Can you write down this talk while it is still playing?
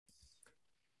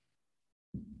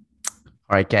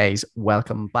All right, guys,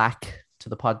 welcome back to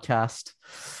the podcast.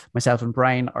 Myself and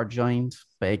Brian are joined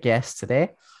by a guest today,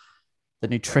 the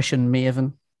nutrition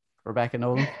maven, Rebecca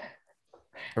Nolan. Hello,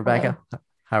 Rebecca,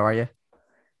 how are you?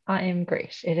 I am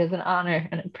great. It is an honor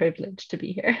and a privilege to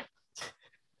be here.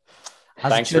 As it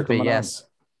Thanks for should be, coming on. yes.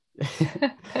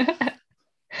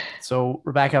 So,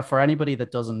 Rebecca, for anybody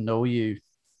that doesn't know you,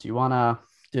 do you want to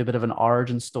do a bit of an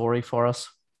origin story for us?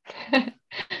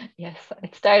 Yes,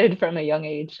 it started from a young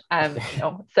age.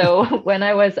 No. So when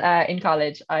I was in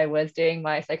college, I was doing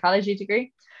my psychology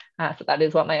degree. So that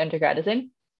is what my undergrad is in.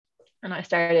 And I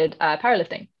started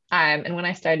powerlifting. And when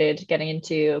I started getting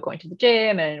into going to the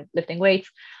gym and lifting weights,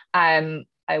 I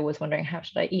was wondering, how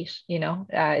should I eat?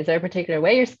 Is there a particular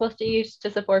way you're supposed to eat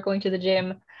to support going to the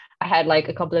gym? I had like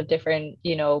a couple of different,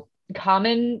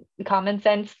 common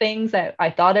sense things that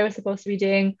I thought I was supposed to be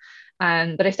doing.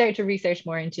 But I started to research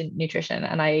more into nutrition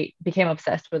and I became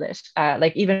obsessed with it.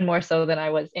 Like even more so than I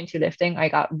was into lifting, I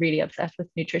got really obsessed with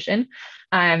nutrition.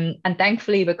 And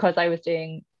thankfully, because I was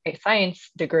doing a science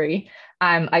degree,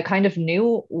 I kind of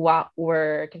knew what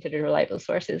were considered reliable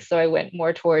sources. So I went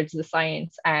more towards the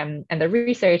science and the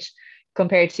research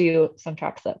compared to some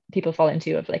traps that people fall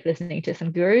into of like listening to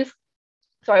some gurus.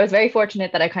 So I was very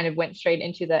fortunate that I kind of went straight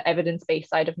into the evidence-based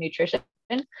side of nutrition,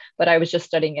 but I was just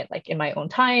studying it like in my own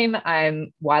time.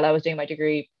 While I was doing my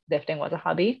degree, lifting was a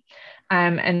hobby.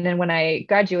 And then when I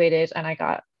graduated and I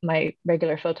got my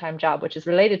regular full-time job, which is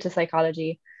related to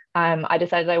psychology, I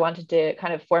decided I wanted to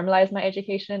kind of formalize my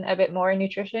education a bit more in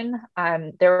nutrition.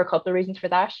 There were a couple of reasons for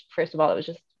that. First of all, it was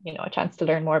just, a chance to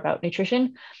learn more about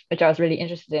nutrition, which I was really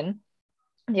interested in.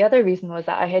 The other reason was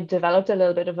that I had developed a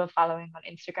little bit of a following on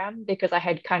Instagram because I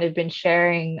had kind of been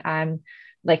sharing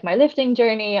like my lifting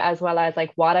journey as well as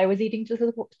like what I was eating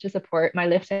to support my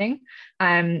lifting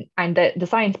and the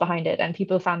science behind it. And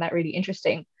people found that really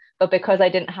interesting. But because I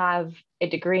didn't have a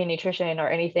degree in nutrition or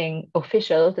anything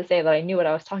official to say that I knew what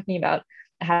I was talking about,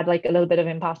 I had like a little bit of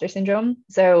imposter syndrome.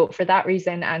 So for that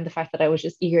reason and the fact that I was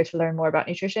just eager to learn more about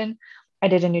nutrition, I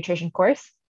did a nutrition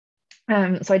course.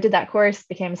 So I did that course,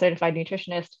 became a certified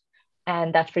nutritionist,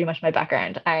 and that's pretty much my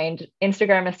background. And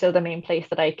Instagram is still the main place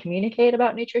that I communicate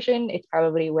about nutrition. It's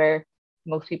probably where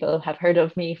most people have heard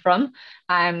of me from.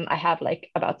 I have like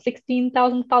about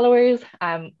 16,000 followers,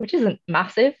 which isn't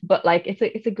massive, but like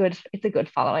it's a good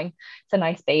following. It's a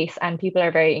nice base, and people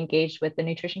are very engaged with the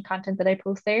nutrition content that I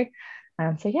post there.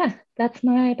 So yeah, that's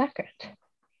my background.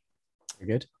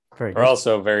 Very good. Very We're good.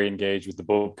 also very engaged with the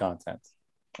boob content.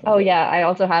 Oh yeah, I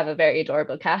also have a very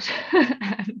adorable cat.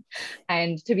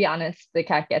 And to be honest, the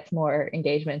cat gets more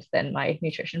engagement than my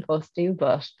nutrition posts do,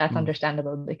 but that's Mm.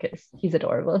 understandable because he's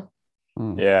adorable.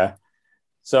 Mm. Yeah.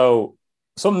 So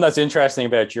something that's interesting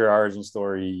about your origin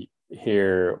story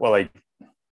here, well, like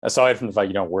aside from the fact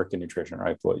you don't work in nutrition,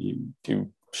 right? But you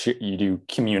do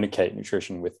communicate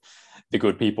nutrition with the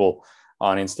good people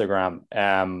on Instagram.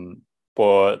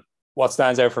 But what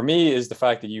stands out for me is the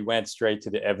fact that you went straight to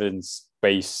the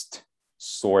evidence-based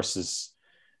sources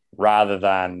rather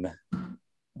than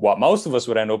what most of us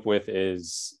would end up with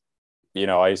is,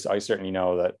 I certainly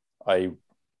know that I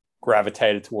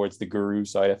gravitated towards the guru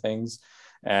side of things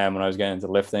when I was getting into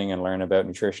lifting and learning about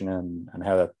nutrition and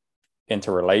how that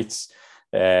interrelates,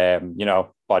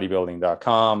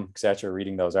 bodybuilding.com, etc.,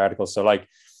 reading those articles. So like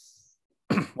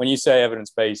when you say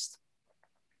evidence-based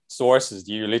sources,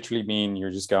 do you literally mean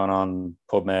you're just going on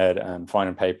PubMed and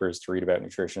finding papers to read about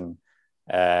nutrition,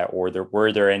 or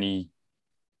were there any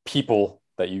people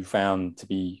that you found to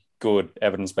be good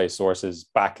evidence-based sources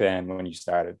back then when you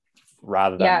started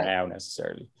rather than Yeah, now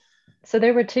necessarily? so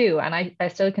there were two, and I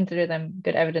still consider them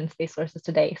good evidence-based sources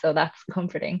today. So that's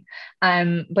comforting.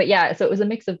 But yeah, so it was a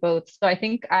mix of both. So I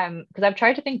think because I've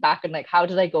tried to think back and like how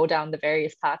did I go down the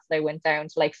various paths that I went down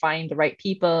to like find the right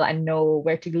people and know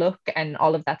where to look and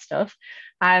all of that stuff.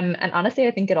 And honestly,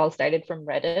 I think it all started from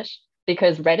Reddit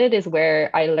because Reddit is where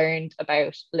I learned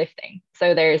about lifting.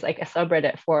 So there's like a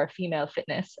subreddit for female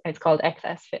fitness. It's called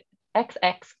XX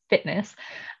Fitness,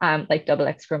 like double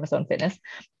X chromosome fitness.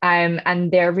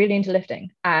 And they're really into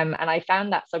lifting. And I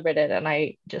found that subreddit and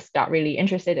I just got really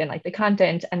interested in like the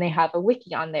content, and they have a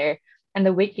wiki on there. And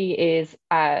the wiki is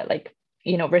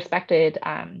respected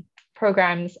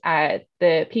programs.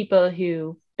 The people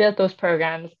who built those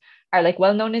programs are like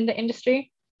well known in the industry.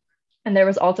 And there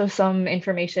was also some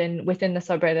information within the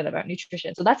subreddit about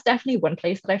nutrition. So that's definitely one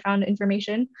place that I found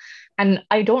information. And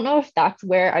I don't know if that's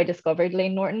where I discovered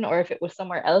Lane Norton or if it was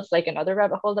somewhere else, like another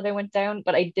rabbit hole that I went down,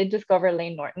 but I did discover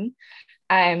Lane Norton.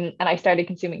 And I started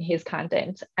consuming his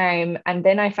content. And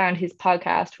then I found his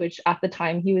podcast, which at the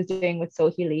time he was doing with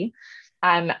Sohee Lee.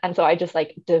 And so I just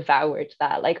like devoured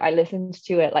that. Like I listened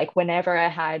to it like whenever I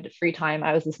had free time,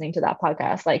 I was listening to that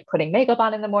podcast, like putting makeup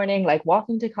on in the morning, like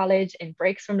walking to college in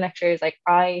breaks from lectures. Like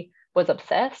I was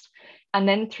obsessed. And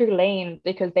then through Lane,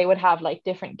 because they would have like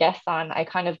different guests on, I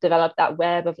kind of developed that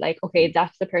web of like, okay,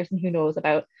 that's the person who knows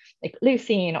about like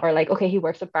leucine, or like, okay, he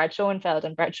works with Brad Schoenfeld,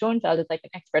 and Brad Schoenfeld is like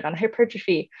an expert on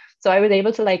hypertrophy. So I was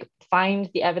able to like find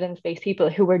the evidence-based people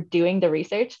who were doing the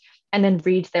research and then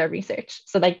read their research.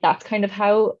 So like that's kind of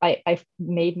how I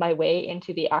made my way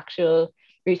into the actual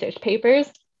research papers.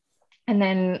 And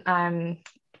then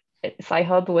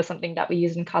Sci-Hub was something that we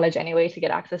used in college anyway to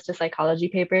get access to psychology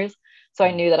papers. So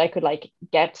I knew that I could like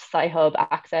get Sci-Hub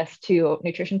access to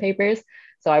nutrition papers.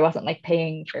 So I wasn't like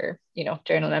paying for,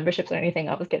 journal memberships or anything.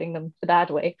 I was getting them the bad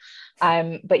way.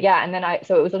 But yeah, and then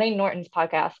so it was Elaine Norton's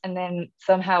podcast. And then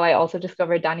somehow I also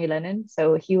discovered Danny Lennon.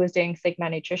 So he was doing Sigma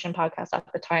Nutrition podcast at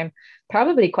the time,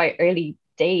 probably quite early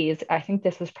days. I think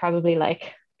this was probably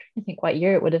like, I think what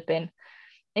year it would have been,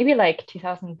 maybe like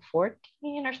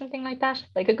 2014 or something like that,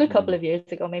 like a good couple of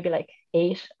years ago, maybe like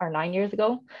 8 or 9 years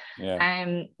ago.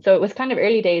 Yeah. So it was kind of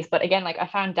early days, but again, like I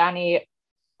found Danny,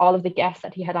 all of the guests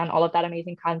that he had on, all of that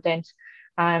amazing content.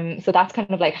 So that's kind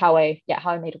of like how I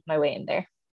made up my way in there.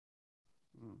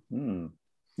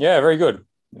 Yeah, very good.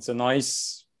 It's a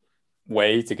nice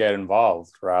way to get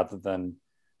involved rather than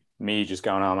me just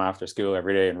going home after school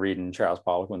every day and reading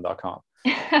charlespoliquin.com.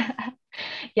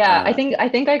 Yeah, I think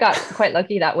I got quite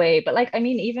lucky that way. But like, I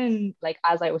mean, even like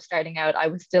as I was starting out, I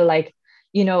was still like,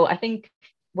 I think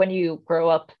when you grow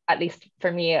up, at least for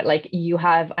me, like you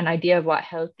have an idea of what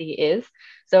healthy is.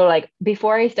 So like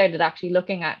before I started actually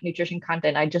looking at nutrition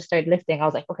content, I just started lifting. I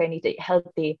was like, okay, I need to eat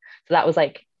healthy. So that was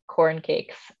like corn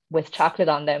cakes with chocolate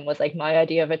on them was like my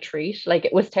idea of a treat. Like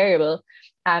it was terrible.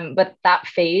 But that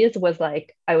phase was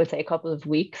like, I would say a couple of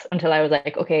weeks until I was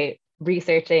like, okay,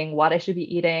 researching what I should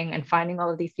be eating and finding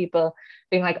all of these people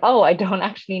being like, oh, I don't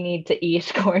actually need to eat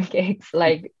corn cakes.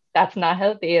 Like that's not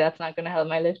healthy. That's not going to help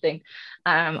my lifting.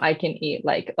 I can eat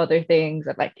like other things,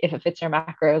 like if it fits your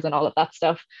macros and all of that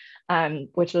stuff.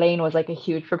 Which Lane was like a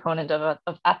huge proponent of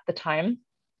at the time.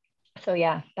 So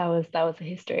yeah, that was the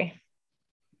history.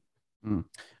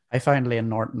 I found Lane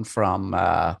Norton from do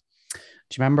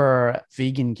you remember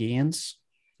Vegan Gains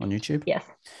on YouTube? Yes.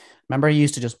 Remember he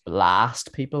used to just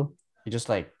blast people. He just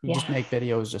make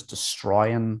videos just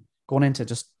destroying, going into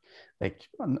just like,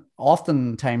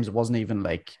 oftentimes it wasn't even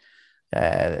like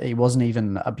he wasn't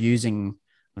even abusing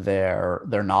their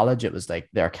knowledge. It was like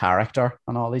their character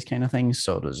and all these kind of things.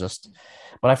 So it was just,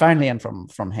 but I found Lane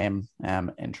from him,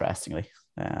 interestingly.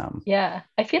 Yeah,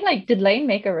 I feel like, did Lane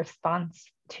make a response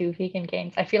to Vegan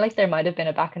Gains? I feel like there might have been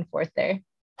a back and forth there.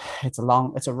 It's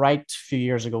a right few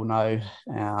years ago now.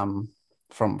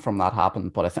 From that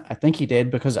happened, but I think he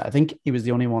did, because I think he was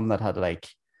the only one that had like,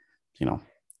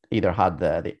 either had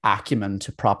the acumen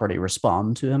to properly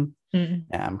respond to him.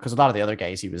 Because a lot of the other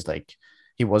guys, he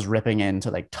was ripping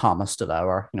into like Thomas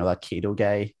DeLauer, that keto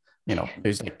guy,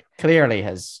 who's like clearly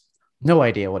has no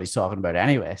idea what he's talking about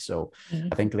anyway. So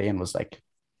I think Lane was like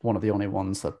one of the only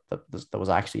ones that was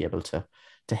actually able to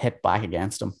hit back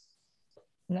against him.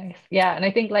 Nice. Yeah. And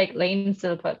I think like Lane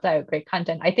still puts out great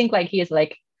content. I think like he is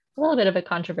like a little bit of a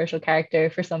controversial character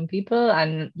for some people,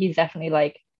 and he's definitely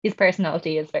like, his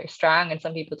personality is very strong and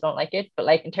some people don't like it, but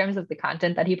like in terms of the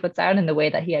content that he puts out and the way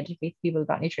that he educates people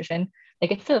about nutrition,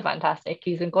 like it's still fantastic.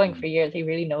 He's been going for years. He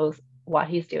really knows what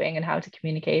he's doing and how to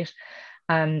communicate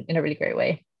in a really great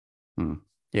way.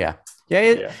 Yeah.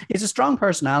 He's a strong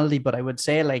personality, but I would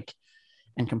say like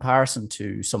in comparison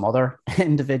to some other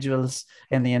individuals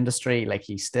in the industry, like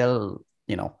he's still,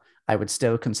 I would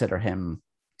still consider him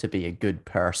to be a good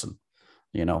person,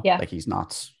 like he's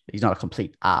not a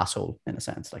complete asshole in a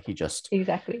sense. Like he just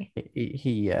exactly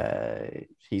he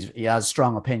has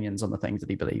strong opinions on the things that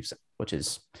he believes in, which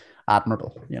is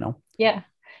admirable. Yeah,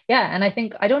 and I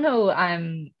think, I don't know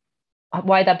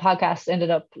why that podcast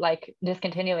ended up like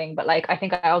discontinuing, but like I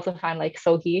think I also found like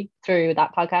Sohi through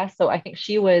that podcast. So I think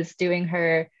she was doing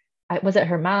her, was it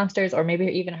her master's or maybe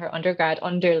even her undergrad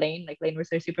under Lane, like Lane was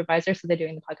her supervisor. So they're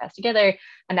doing the podcast together.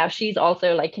 And now she's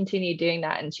also like continued doing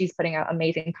that, and she's putting out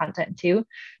amazing content too.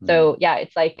 So yeah,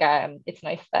 it's like, it's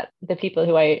nice that the people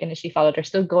who I initially followed are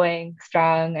still going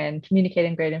strong and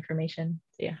communicating great information.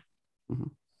 So yeah.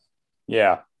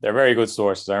 Yeah, they're very good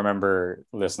sources. I remember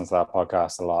listening to that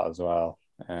podcast a lot as well,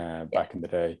 back in the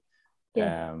day.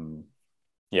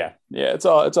 It's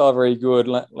all very good.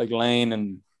 Like Lane,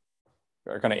 and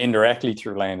or kind of indirectly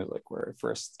through Lane, like where it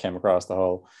first came across the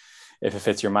whole "if it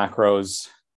fits your macros"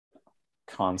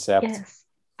 concept. Yes,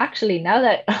 Actually, now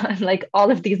that like all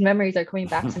of these memories are coming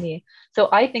back to me, so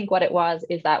I think what it was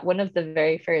is that one of the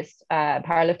very first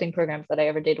powerlifting programs that I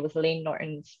ever did was Lane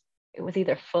Norton's. It was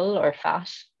either full or fat.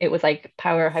 It was like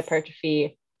power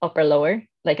hypertrophy upper lower,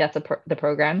 like that's the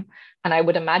program. And I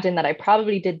would imagine that I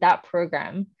probably did that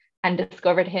program and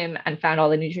discovered him and found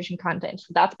all the nutrition content. So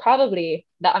that's probably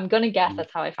that. I'm gonna guess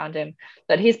that's how I found him.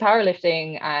 But his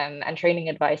powerlifting and training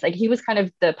advice, like he was kind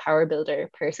of the power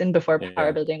builder person before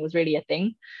power building was really a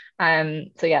thing.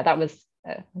 So yeah, that was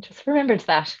I just remembered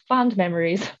that. Fond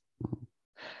memories.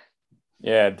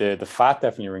 Yeah, the fat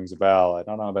definitely rings a bell. I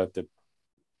don't know about the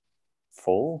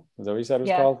full. Is that what you said it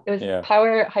was called? It was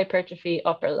power hypertrophy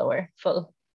upper lower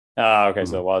full. Ah, okay,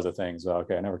 so it was a thing. So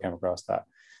okay, I never came across that.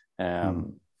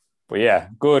 But yeah,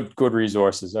 good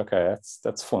resources. Okay,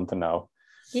 that's fun to know.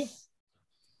 Yeah.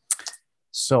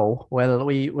 So will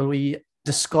we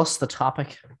discuss the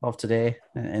topic of today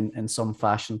in some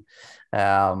fashion?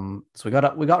 So we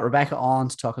got Rebecca on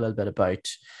to talk a little bit about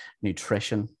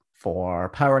nutrition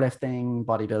for powerlifting,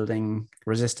 bodybuilding,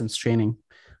 resistance training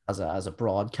as a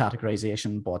broad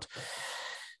categorization. But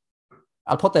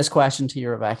I'll put this question to you,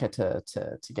 Rebecca,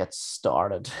 to get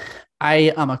started.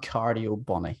 I am a cardio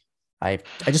bunny. I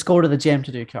just go to the gym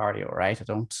to do cardio, right?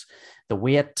 The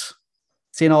weight,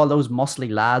 seeing all those muscly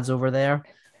lads over there,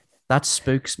 that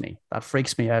spooks me. That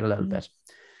freaks me out a little bit.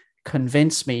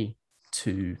 Convince me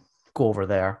to go over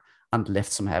there and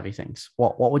lift some heavy things.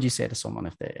 What would you say to someone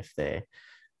if they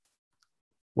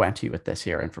went to you with this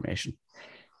here information?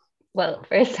 Well,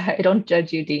 first, I don't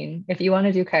judge you, Dean. If you want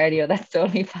to do cardio, that's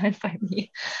totally fine by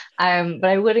me. But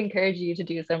I would encourage you to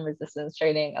do some resistance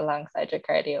training alongside your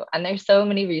cardio. And there's so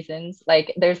many reasons.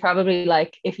 Like there's probably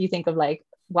like, if you think of like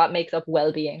what makes up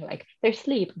well-being, like there's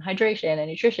sleep and hydration and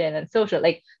nutrition and social,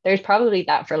 like there's probably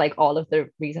that for like all of the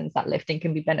reasons that lifting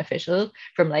can be beneficial,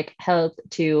 from like health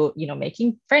to, you know,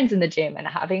 making friends in the gym and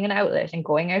having an outlet and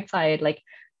going outside, like,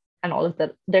 and all of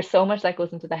that. There's so much that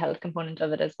goes into the health component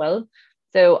of it as well.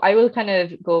 So I will kind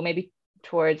of go maybe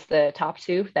towards the top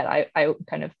two that I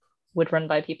kind of would run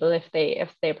by people if they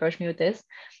approach me with this.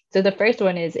 So the first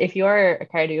one is, if you're a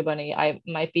cardio bunny, I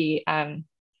might be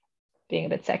being a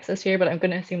bit sexist here, but I'm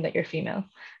going to assume that you're female,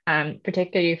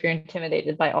 particularly if you're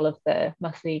intimidated by all of the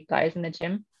muscly guys in the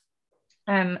gym.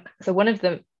 So one of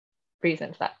the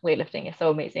reasons that weightlifting is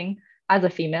so amazing as a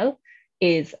female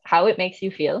is how it makes you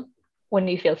feel when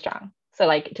you feel strong. So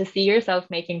like to see yourself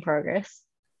making progress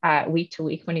week to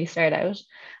week when you start out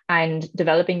and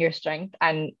developing your strength,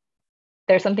 and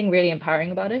there's something really empowering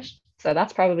about it. So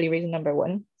that's probably reason number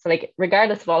one. So like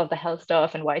regardless of all of the health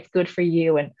stuff and why it's good for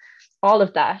you and all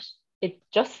of that, it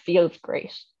just feels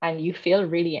great and you feel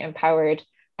really empowered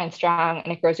and strong,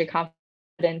 and it grows your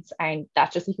confidence, and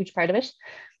that's just a huge part of it.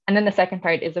 And then the second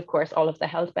part is, of course, all of the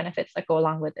health benefits that go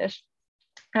along with it.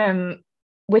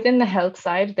 Within the health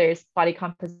side, there's body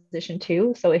composition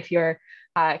too. So if you're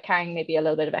carrying maybe a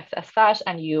little bit of excess fat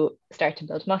and you start to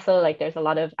build muscle, like there's a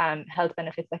lot of health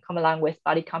benefits that come along with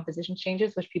body composition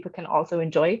changes, which people can also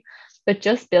enjoy. But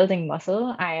just building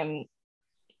muscle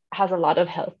has a lot of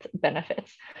health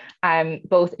benefits,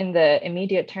 both in the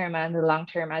immediate term and the long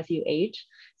term as you age.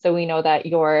 So we know that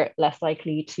you're less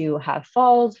likely to have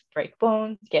falls, break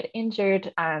bones, get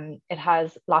injured. It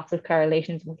has lots of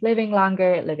correlations with living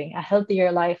longer, living a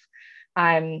healthier life.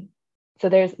 So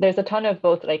there's a ton of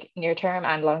both like near term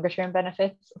and longer term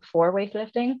benefits for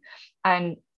weightlifting.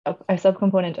 And a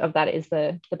subcomponent of that is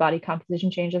the body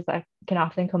composition changes that can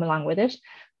often come along with it.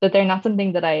 But they're not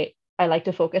something that I like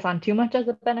to focus on too much as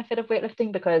a benefit of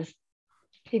weightlifting, because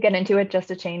if you get into it just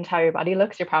to change how your body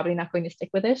looks, you're probably not going to stick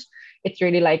with it. It's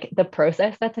really like the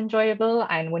process that's enjoyable.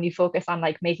 And when you focus on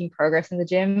like making progress in the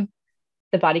gym,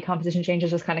 the body composition changes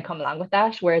just kind of come along with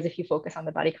that. Whereas if you focus on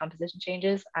the body composition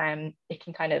changes, it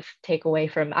can kind of take away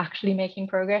from actually making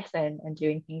progress and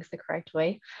doing things the correct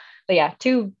way. But yeah,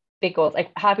 two big goals.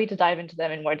 Like happy to dive into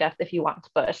them in more depth if you want,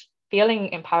 but feeling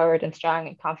empowered and strong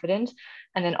and confident,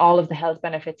 and then all of the health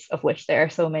benefits, of which there are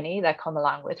so many, that come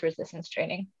along with resistance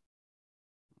training.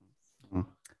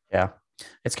 Yeah,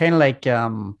 it's kind of like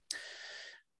the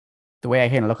way I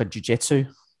kind of look at jiu-jitsu,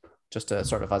 just to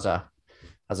sort of as a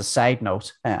side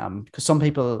note, because some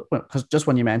people, because just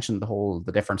when you mentioned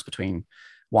the difference between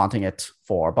wanting it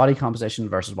for body composition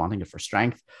versus wanting it for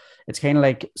strength, it's kind of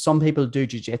like some people do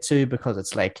jiu-jitsu because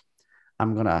it's like,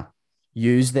 I'm gonna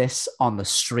use this on the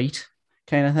street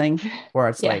kind of thing, where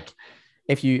it's like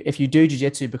if you do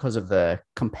jiu-jitsu because of the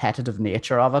competitive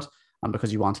nature of it and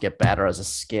because you want to get better as a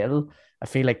skill, I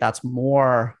feel like that's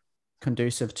more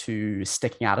conducive to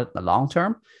sticking at it in the long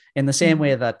term, in the same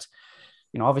way that,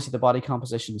 you know, obviously the body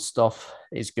composition stuff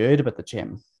is good about the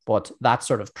gym, but that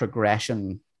sort of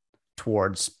progression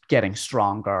towards getting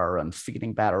stronger and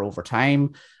feeling better over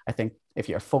time. I think if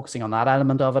you're focusing on that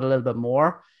element of it a little bit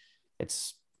more,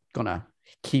 it's gonna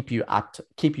keep you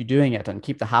doing it and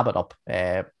keep the habit up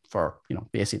for, you know,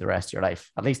 basically the rest of your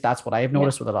life. At least that's what I've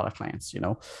noticed with a lot of clients, you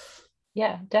know.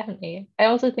 Yeah, definitely. I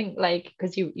also think, like,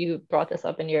 because you brought this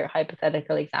up in your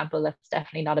hypothetical example, that's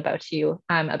definitely not about you.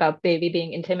 About maybe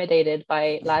being intimidated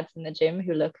by lads in the gym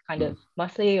who look kind of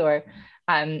muscly, or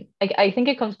I think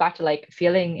it comes back to like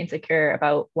feeling insecure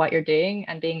about what you're doing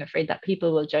and being afraid that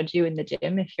people will judge you in the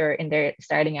gym if you're in there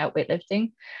starting out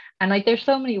weightlifting. And like there's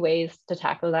so many ways to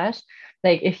tackle that.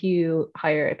 Like if you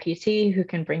hire a PT who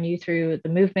can bring you through the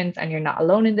movements and you're not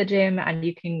alone in the gym, and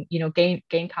you can, you know, gain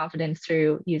confidence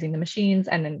through using the machines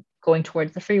and then going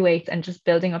towards the free weights and just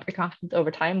building up your confidence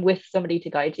over time with somebody to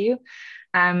guide you.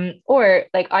 Or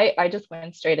like I just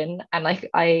went straight in, and like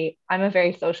I'm a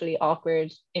very socially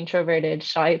awkward, introverted,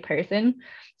 shy person.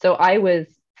 So I was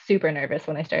super nervous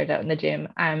when I started out in the gym.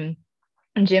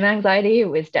 And gym anxiety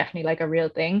was definitely like a real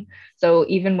thing. So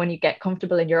even when you get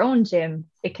comfortable in your own gym,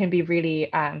 it can be really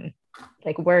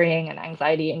like worrying and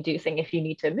anxiety inducing if you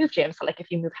need to move gym. So like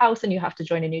if you move house and you have to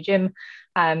join a new gym,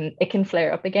 it can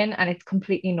flare up again, and it's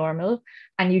completely normal.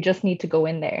 And you just need to go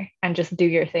in there and just do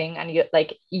your thing. And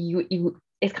you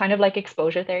it's kind of like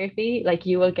exposure therapy. Like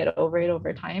you will get over it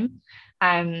over time.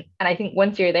 And I think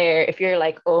once you're there, if you're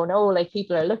like, oh no, like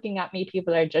people are looking at me,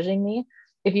 people are judging me,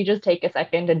 if you just take a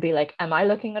second and be like, am I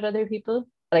looking at other people?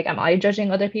 Like, am I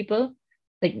judging other people?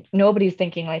 Like nobody's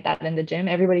thinking like that in the gym.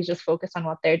 Everybody's just focused on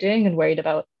what they're doing and worried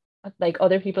about like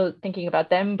other people thinking about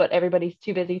them, but everybody's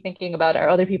too busy thinking about, are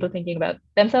other people thinking about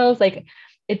themselves? Like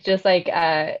it's just like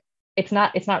it's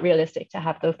not realistic to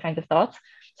have those kinds of thoughts.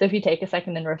 So if you take a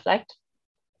second and reflect,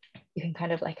 you can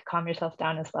kind of like calm yourself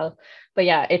down as well. But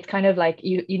yeah, it's kind of like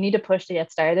you need to push to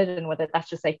get started, and whether that's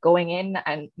just like going in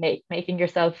and making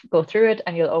yourself go through it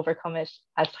and you'll overcome it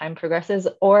as time progresses,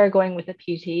 or going with a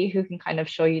PT who can kind of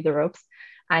show you the ropes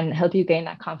and help you gain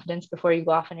that confidence before you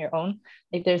go off on your own.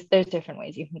 Like there's different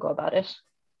ways you can go about it.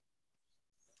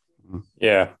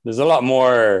 Yeah, there's a lot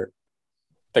more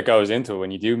that goes into it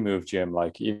when you do move gym.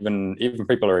 Like even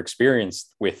people are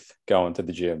experienced with going to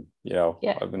the gym, you know.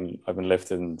 Yeah. I've been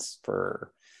lifting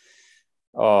for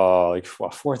like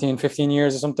what, 14 15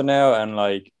 years or something now, and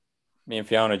like me and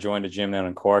Fiona joined a gym down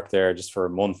in Cork there just for a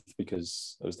month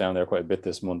because I was down there quite a bit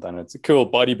this month, and it's a cool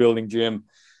bodybuilding gym.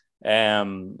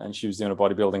 And she was doing a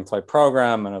bodybuilding type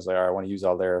program, and I was like, I want to use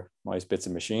all their nice bits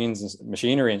of machines and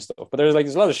machinery and stuff. But there's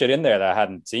a lot of shit in there that I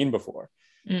hadn't seen before.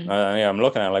 I'm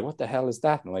looking at it like, what the hell is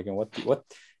that? And like, and what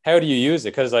how do you use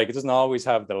it? Because like it doesn't always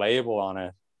have the label on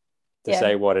it to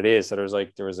say what it is. So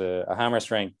there was a hammer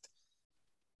strength.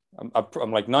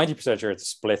 I'm like 90% sure it's a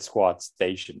split squat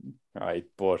station, right?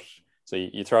 But so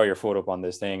you throw your foot up on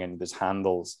this thing and there's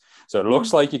handles. So it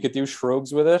looks like you could do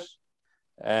shrugs with it,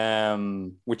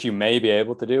 which you may be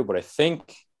able to do, but I'm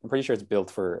pretty sure it's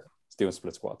built for doing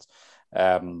split squats.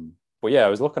 But yeah, I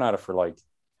was looking at it for like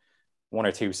 1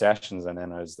 or 2 sessions, and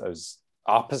then I was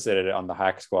opposite it on the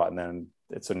hack squat, and then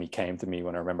it suddenly came to me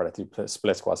when I remembered I do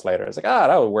split squats later. I was like,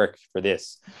 that would work for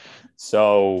this.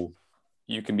 So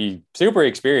you can be super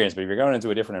experienced, but if you're going into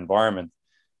a different environment,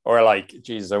 or like,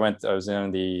 Jesus, I was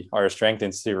in the Irish Strength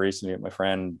Institute recently with my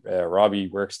friend Robbie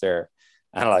works there,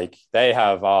 and like they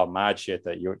have all mad shit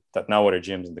that no other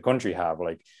gyms in the country have,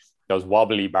 like those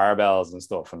wobbly barbells and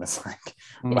stuff, and it's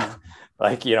like,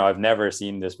 like, you know, I've never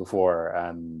seen this before,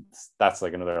 and that's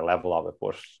like another level of it.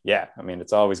 But yeah, I mean,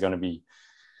 it's always going to be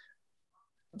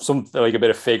something like a bit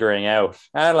of figuring out,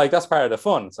 and like that's part of the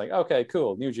fun. It's like, okay,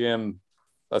 cool, new gym,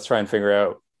 let's try and figure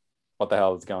out what the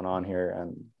hell is going on here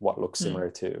and what looks similar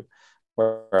to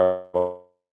where.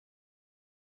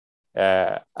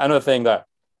 Another thing that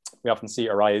we often see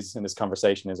arise in this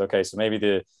conversation is, okay, so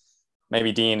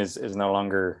maybe Dean is no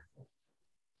longer,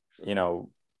 you know,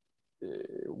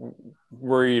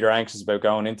 worried or anxious about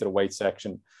going into the weight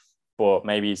section, but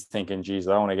maybe he's thinking, geez,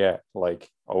 I want to get like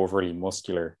overly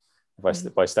muscular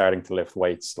by starting to lift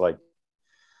weights. Like,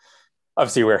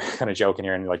 obviously we're kind of joking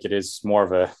here, and like it is more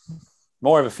of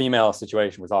a female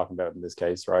situation we're talking about in this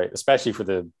case, right? Especially for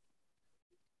the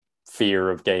fear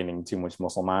of gaining too much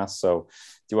muscle mass. So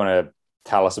do you want to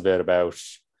tell us a bit about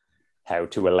how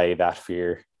to allay that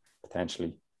fear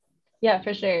potentially? Yeah,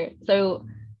 for sure. So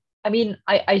I mean,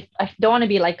 I don't want to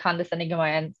be like condescending in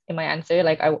my answer.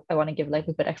 Like I want to give like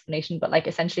a good explanation, but like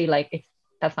essentially like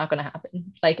that's not going to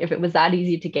happen. Like if it was that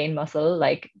easy to gain muscle,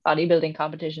 like bodybuilding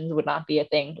competitions would not be a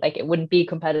thing. Like it wouldn't be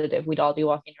competitive. We'd all be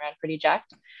walking around pretty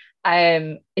jacked.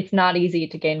 It's not easy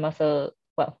to gain muscle.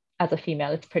 Well, as a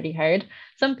female, it's pretty hard.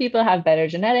 Some people have better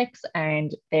genetics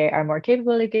and they are more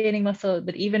capable of gaining muscle,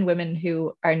 but even women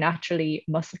who are naturally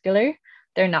muscular,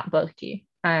 they're not bulky.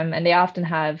 And they often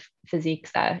have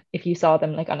physiques that if you saw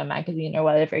them like on a magazine or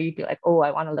whatever, you'd be like, oh, I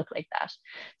want to look like that.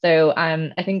 So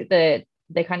I think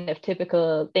the kind of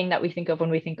typical thing that we think of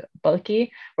when we think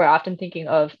bulky, we're often thinking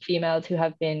of females who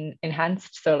have been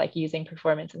enhanced, so like using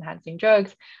performance enhancing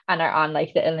drugs and are on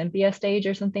like the Olympia stage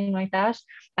or something like that.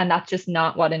 And that's just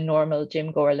not what a normal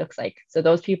gym goer looks like. So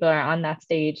those people are on that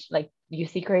stage, like you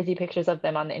see crazy pictures of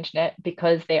them on the internet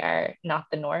because they are not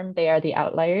the norm, they are the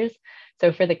outliers.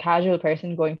 So for the casual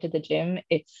person going to the gym,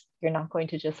 you're not going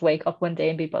to just wake up one day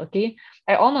and be bulky.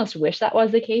 I almost wish that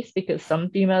was the case because some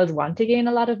females want to gain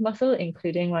a lot of muscle,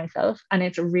 including myself, and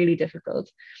it's really difficult.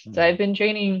 So I've been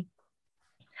training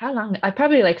how long? I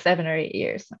probably like 7 or 8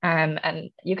 years.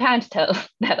 And you can't tell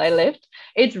that I lift.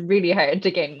 It's really hard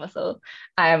to gain muscle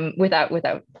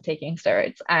without taking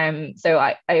steroids. So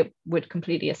I would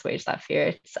completely assuage that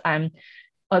fear. It's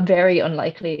very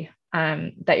unlikely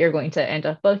that you're going to end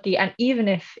up bulky. And even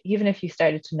if you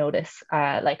started to notice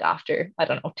like after, I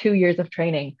don't know, 2 years of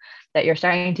training that you're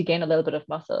starting to gain a little bit of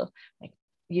muscle, like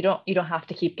you don't have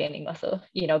to keep gaining muscle.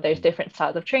 You know, there's different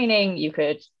styles of training. You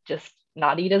could just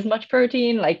not eat as much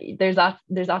protein. Like there's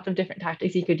lots of different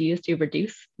tactics you could use to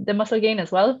reduce the muscle gain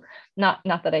as well. Not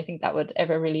that I think that would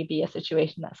ever really be a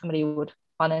situation that somebody would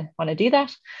want to do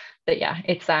that. But yeah,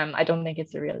 it's I don't think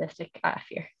it's a realistic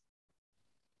fear.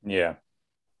 Yeah.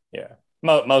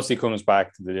 Mostly comes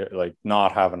back to the like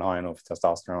not having high enough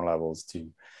testosterone levels to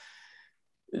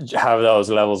have those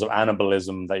levels of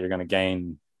anabolism that you're going to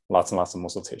gain lots and lots of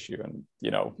muscle tissue. And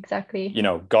exactly,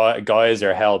 guys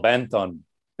are hell bent on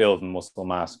building muscle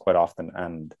mass quite often,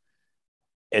 and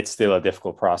it's still a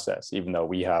difficult process even though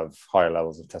we have higher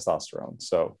levels of testosterone.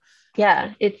 So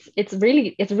yeah, it's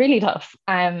really tough.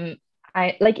 I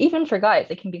like, even for guys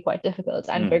it can be quite difficult,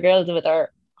 and for girls with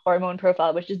our hormone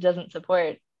profile which just doesn't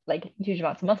support like huge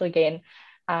amounts of muscle gain,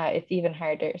 it's even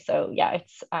harder. So yeah,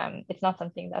 it's not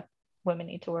something that women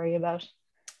need to worry about.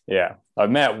 Yeah, I've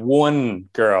met one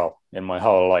girl in my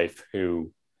whole life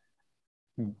who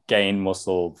gained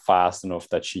muscle fast enough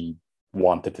that she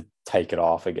wanted to take it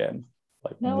off again,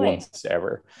 like No once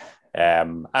ever.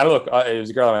 And look, it was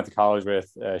a girl I went to college with.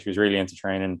 She was really into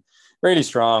training, really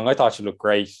strong. I thought she looked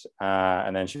great,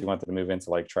 and then she wanted to move into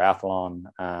like triathlon,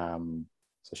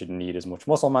 so she didn't need as much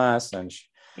muscle mass, and she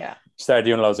started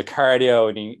doing loads of cardio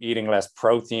and eating less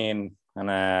protein,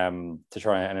 and to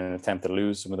try in an attempt to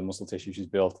lose some of the muscle tissue she's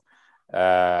built.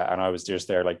 And I was just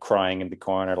there like crying in the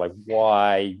corner, like,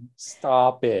 why?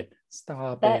 Stop it.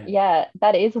 Yeah,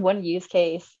 that is one use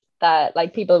case that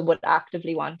like people would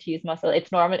actively want to use muscle.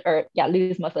 It's normal, or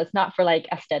lose muscle. It's not for like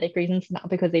aesthetic reasons, not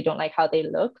because they don't like how they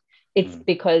look. It's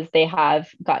because they have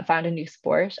found a new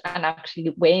sport, and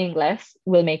actually weighing less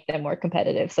will make them more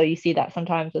competitive. So you see that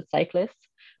sometimes with cyclists.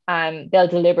 They'll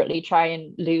deliberately try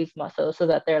and lose muscle so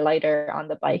that they're lighter on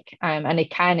the bike, and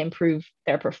it can improve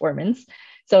their performance.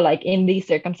 So like in these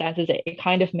circumstances, it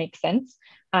kind of makes sense.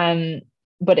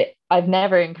 But I've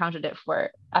never encountered it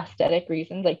for aesthetic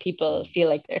reasons. Like people feel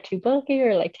like they're too bulky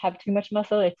or like have too much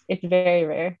muscle. It's very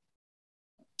rare.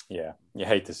 Yeah, you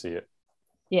hate to see it.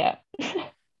 Yeah.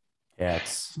 Yeah,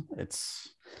 it's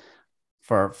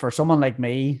for someone like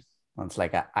me. It's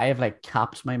like I have like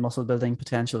capped my muscle building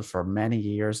potential for many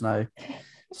years now.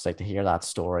 It's like to hear that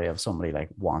story of somebody like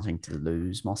wanting to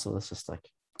lose muscle. It's just like,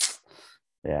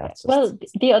 yeah. Well,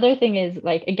 the other thing is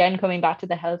like, again, coming back to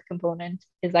the health component,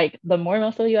 is like the more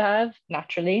muscle you have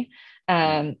naturally,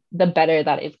 the better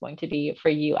that is going to be for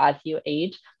you as you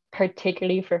age,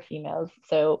 particularly for females.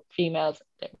 So females,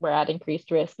 we're at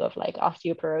increased risk of like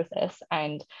osteoporosis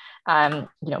and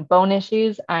bone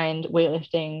issues, and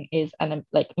weightlifting is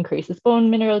like increases bone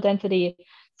mineral density.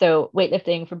 So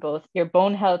weightlifting for both your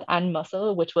bone health and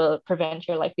muscle, which will prevent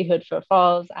your likelihood for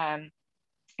falls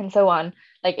and so on.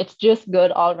 Like it's just good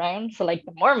all around. So like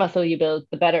the more muscle you build,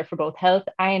 the better for both health,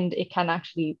 and it can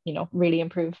actually really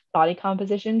improve body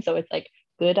composition. So it's like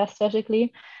good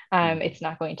aesthetically. It's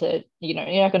not going to, you're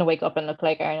not going to wake up and look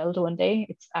like Arnold one day.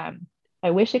 It's I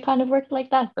wish it kind of worked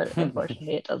like that, but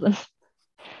unfortunately it doesn't.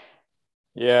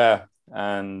 Yeah,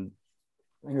 and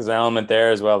I think there's an element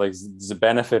there as well. Like there's a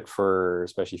benefit for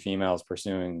especially females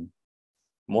pursuing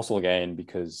muscle gain,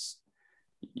 because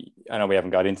I know we haven't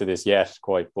got into this yet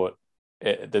quite, but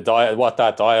the diet, what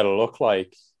that diet will look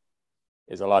like,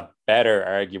 is a lot better,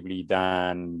 arguably,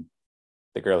 than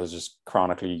the girl who's just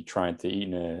chronically trying to eat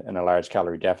in a large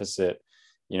calorie deficit.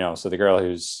 So the girl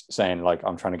who's saying like,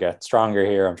 I'm trying to get stronger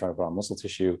here, I'm trying to put on muscle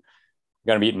tissue,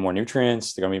 they're going to be eating more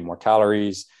nutrients, they're going to be eating more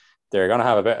calories. they're going to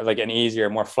have a bit like an easier,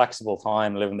 more flexible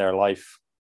time living their life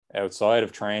outside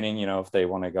of training, you know, if they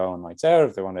want to go on nights out,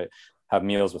 if they want to have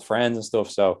meals with friends and stuff.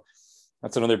 So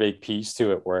that's another big piece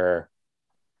to it, where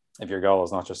if your goal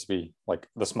is not just to be like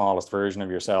the smallest version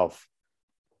of yourself,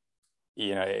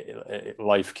 you know,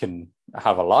 life can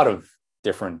have a lot of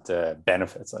different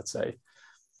benefits, let's say.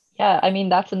 Yeah, I mean,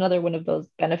 that's another one of those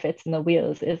benefits in the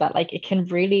wheels, is that like it can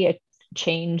really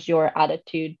change your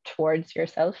attitude towards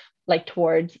yourself, like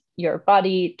towards your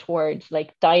body, towards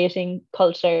like dieting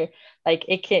culture. Like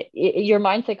your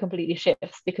mindset completely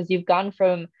shifts, because you've gone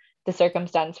from the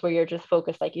circumstance where you're just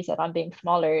focused, like you said, on being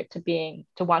smaller, to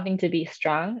wanting to be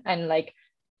strong and like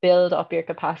build up your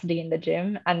capacity in the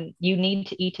gym, and you need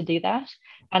to eat to do that.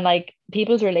 And like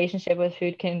people's relationship with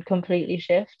food can completely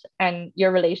shift, and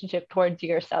your relationship towards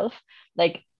yourself,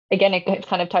 like again, it's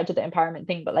kind of tied to the empowerment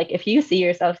thing, but like if you see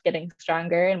yourself getting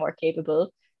stronger and more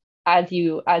capable as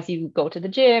you go to the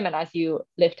gym and as you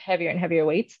lift heavier and heavier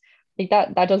weights, like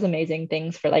that does amazing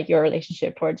things for like your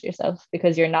relationship towards yourself,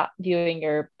 because you're not viewing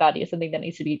your body as something that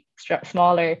needs to be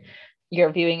smaller.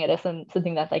 You're viewing it as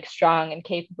something that's like strong and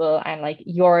capable, and like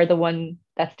you're the one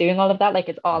that's doing all of that. Like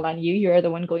it's all on you. You're the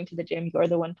one going to the gym, you're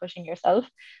the one pushing yourself.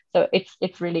 So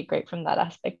it's really great from that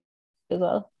aspect as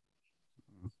well.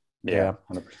 Yeah,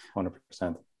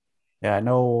 100%. Yeah, I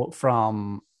know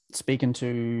from speaking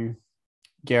to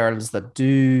girls that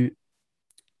do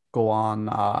go on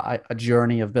a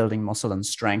journey of building muscle and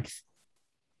strength,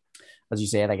 as you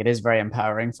say, like it is very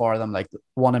empowering for them. Like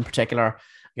one in particular,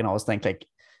 you know, I always think like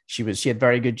she had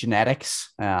very good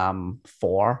genetics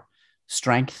for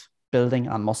strength building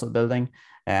and muscle building,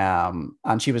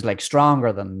 and she was like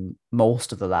stronger than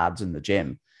most of the lads in the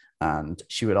gym. And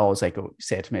she would always like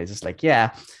say to me, it's just like,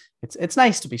 yeah, it's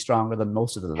nice to be stronger than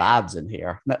most of the lads in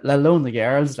here, let alone the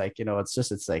girls. Like, you know,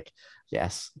 it's like,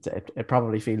 yes, it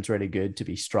probably feels really good to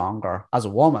be stronger as a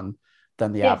woman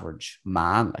than the average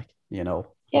man, like, you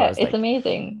know. Yeah, Whereas, it's like,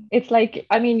 amazing. It's like,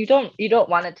 I mean, you don't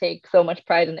want to take so much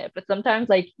pride in it, but sometimes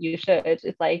like you should.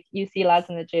 It's like you see lads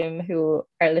in the gym who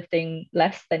are lifting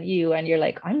less than you, and you're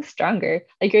like, I'm stronger.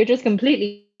 Like you're just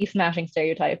completely smashing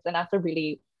stereotypes, and that's a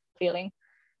really feeling.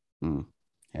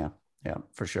 Yeah,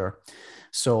 for sure.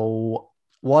 So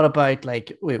what about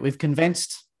like we've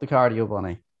convinced the cardio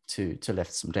bunny to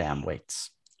lift some damn weights,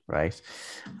 right?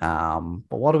 But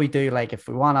what do we do like if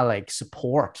we want to like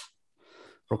support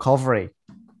recovery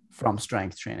from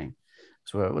strength training?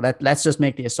 So let's just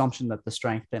make the assumption that the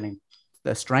strength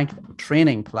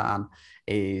training plan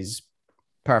is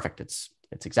perfect. It's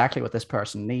exactly what this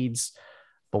person needs.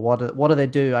 But what do they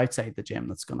do outside the gym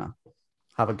that's gonna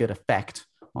have a good effect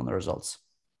on the results?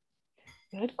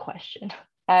 Good question.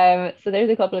 So there's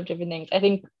a couple of different things. I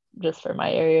think just for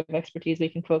my area of expertise, we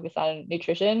can focus on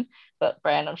nutrition. But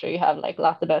Brian, I'm sure you have like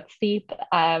lots about sleep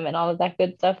and all of that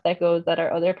good stuff that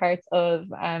are other parts of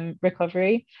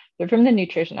recovery. But from the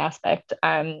nutrition aspect,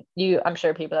 I'm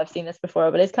sure people have seen this before,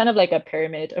 but it's kind of like a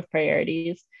pyramid of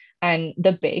priorities. And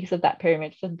the base of that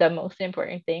pyramid, so the most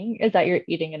important thing is that you're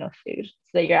eating enough food,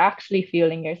 so that you're actually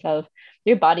fueling yourself.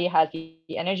 Your body has the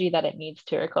energy that it needs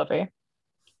to recover.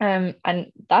 And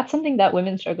that's something that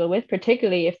women struggle with,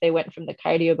 particularly if they went from the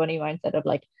cardio bunny mindset of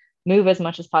like move as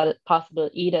much as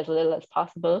possible, eat as little as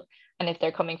possible. And if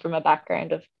they're coming from a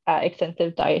background of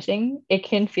extensive dieting, it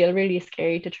can feel really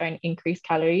scary to try and increase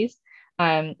calories.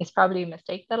 It's probably a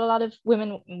mistake that a lot of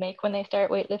women make when they start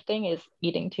weightlifting, is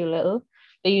eating too little.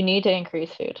 But you need to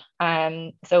increase food.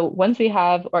 So once we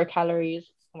have our calories,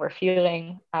 we're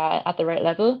fueling at the right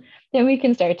level, then we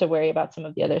can start to worry about some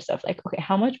of the other stuff, like, okay,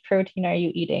 how much protein are you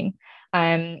eating?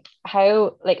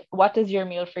 How, like, what does your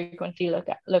meal frequency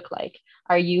look like?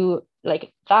 Are you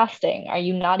like fasting? Are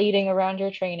you not eating around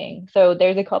your training? So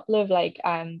there's a couple of like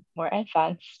more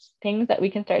advanced things that we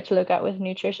can start to look at with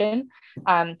nutrition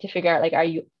to figure out, like, are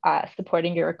you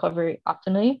supporting your recovery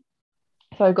optimally?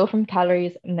 So I go from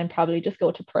calories and then probably just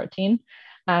go to protein,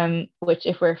 which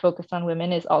if we're focused on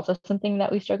women is also something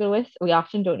that we struggle with. We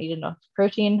often don't eat enough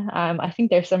protein. I think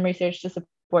there's some research to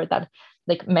support that,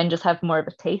 like men just have more of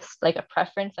a taste, like a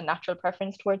preference, a natural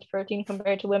preference towards protein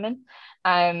compared to women.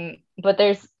 But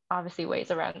there's obviously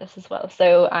ways around this as well.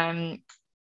 So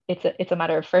it's a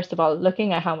matter of, first of all,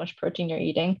 looking at how much protein you're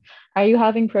eating. Are you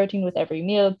having protein with every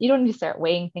meal? You don't need to start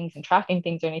weighing things and tracking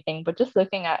things or anything, but just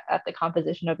looking at the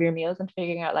composition of your meals and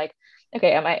figuring out, like,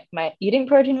 okay, am I eating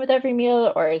protein with every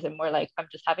meal, or is it more like I'm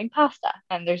just having pasta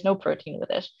and there's no protein with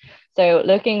it? So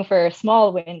looking for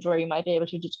small wins where you might be able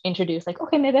to just introduce, like,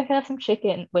 okay, maybe I can have some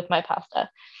chicken with my pasta.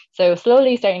 So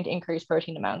slowly starting to increase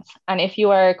protein amounts. And if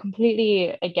you are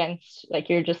completely against, like,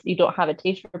 you don't have a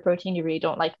taste for protein, you really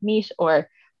don't like meat or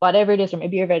whatever it is, or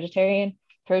maybe you're vegetarian,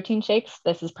 protein shakes,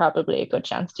 this is probably a good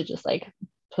chance to just like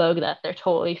plug that. They're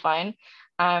totally fine.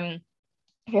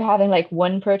 If you're having like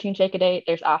one protein shake a day,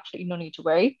 there's absolutely no need to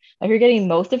worry. If you're getting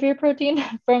most of your protein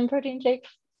from protein shakes,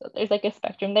 so there's like a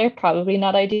spectrum there, probably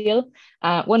not ideal.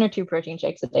 1 or 2 protein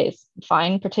shakes a day is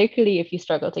fine, particularly if you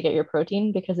struggle to get your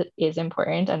protein, because it is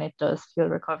important and it does fuel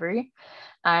recovery.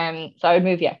 So I would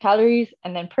move, yeah, calories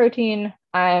and then protein.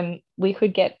 We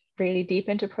could get really deep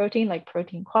into protein, like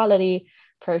protein quality,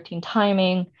 protein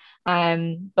timing.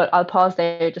 But I'll pause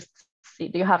there just to see,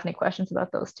 do you have any questions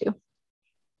about those two?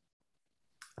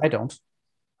 I don't.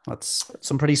 That's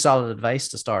some pretty solid advice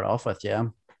to start off with, yeah.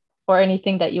 Or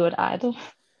anything that you would add?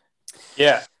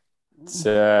 Yeah, it's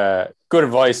good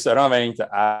advice. I don't have anything to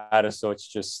add as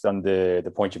such, just on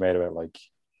the point you made about like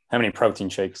how many protein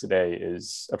shakes a day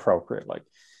is appropriate. Like,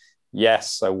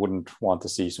 yes, I wouldn't want to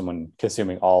see someone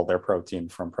consuming all their protein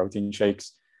from protein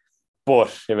shakes. But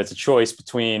if it's a choice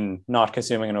between not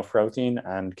consuming enough protein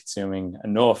and consuming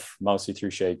enough, mostly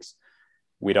through shakes,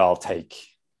 we'd all take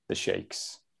the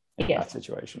shakes in that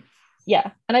situation.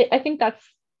 Yeah. And I think that's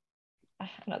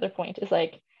another point, is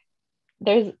like,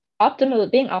 there's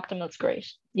being optimal is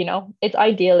great. You know, it's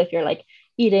ideal if you're like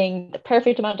eating the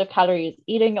perfect amount of calories,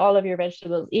 eating all of your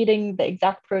vegetables, eating the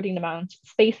exact protein amount,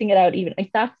 spacing it out even,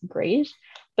 like that's great.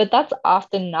 But that's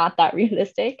often not that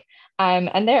realistic.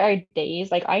 And there are days,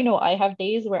 like I know I have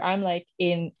days where I'm like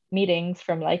in meetings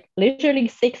from like literally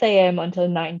 6 a.m. until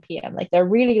 9 p.m. Like they're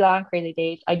really long, crazy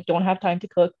days. I don't have time to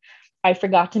cook. I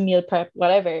forgot to meal prep,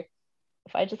 whatever.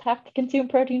 If I just have to consume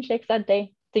protein shakes that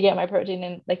day to get my protein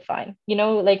in, like fine. You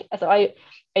know, like so I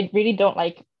really don't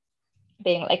like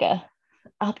being like a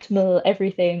optimal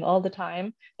everything all the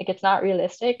time. Like it's not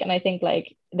realistic. And I think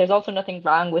like there's also nothing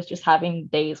wrong with just having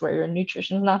days where your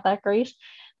nutrition's not that great.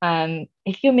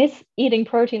 If you miss eating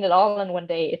protein at all in one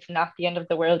day, it's not the end of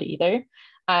the world either.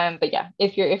 But yeah,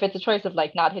 if it's a choice of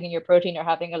like not hitting your protein or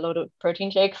having a load of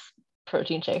protein shakes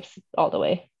all the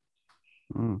way.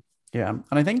 Yeah. And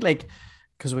I think like,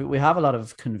 because we have a lot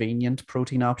of convenient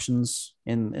protein options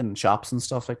in shops and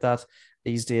stuff like that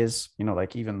these days, you know,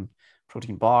 like even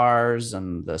protein bars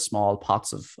and the small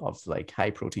pots of like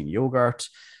high protein yogurt,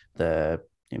 you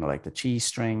know, like the cheese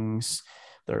strings.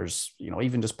 There's, you know,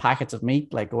 even just packets of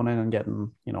meat, like going in and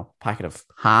getting, you know, a packet of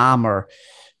ham or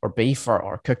beef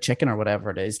or cooked chicken or whatever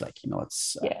it is. Like, you know,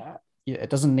 it's, it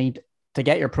doesn't need to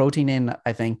get your protein in.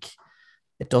 I think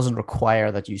it doesn't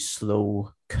require that you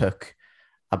slow cook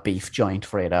a beef joint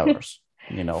for 8 hours.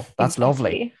 You know, that's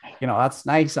lovely. You know, that's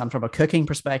nice. And from a cooking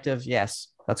perspective, yes,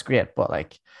 that's great. But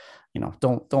like, you know,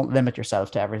 don't limit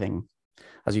yourself to everything,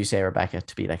 as you say, Rebecca,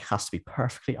 to be like, has to be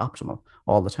perfectly optimal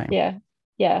all the time.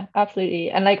 Yeah, absolutely.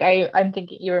 And like I'm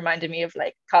thinking, you reminded me of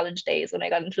like college days when I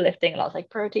got into lifting and I was like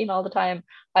protein all the time.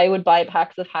 I would buy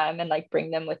packs of ham and like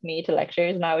bring them with me to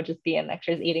lectures, and I would just be in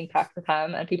lectures eating packs of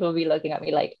ham, and people would be looking at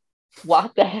me like,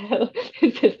 what the hell?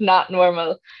 This is not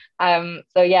normal.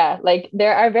 So yeah, like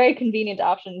there are very convenient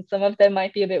options. Some of them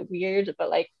might be a bit weird,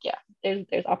 but like yeah,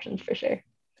 there's options for sure.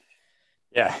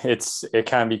 Yeah, it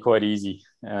can be quite easy.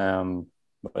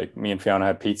 Like me and Fiona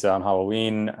had pizza on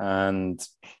Halloween, and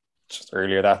just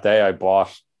earlier that day I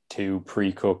bought 2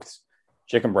 pre-cooked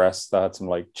chicken breasts that had some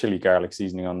like chili garlic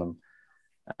seasoning on them,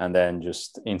 and then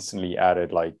just instantly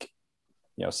added like,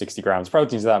 you know, 60 grams of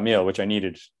protein to that meal, which I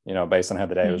needed, you know, based on how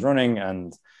the day was running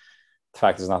and the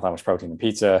fact there's not that much protein in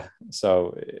pizza.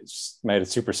 So it just made it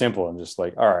super simple and just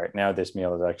like, all right, now this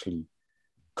meal is actually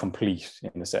complete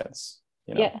in a sense,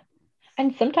 you know? Yeah.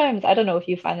 And sometimes, I don't know if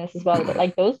you find this as well, but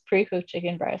like those pre-cooked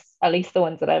chicken breasts, at least the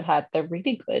ones that I've had, they're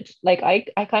really good. Like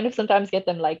I kind of sometimes get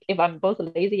them like if I'm both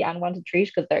lazy and want a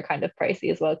treat, because they're kind of pricey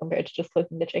as well compared to just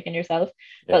cooking the chicken yourself.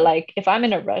 Yeah. But like if I'm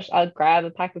in a rush, I'll grab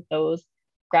a pack of those,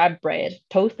 grab bread,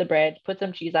 toast the bread, put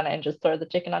some cheese on it, and just throw the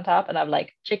chicken on top. And I'm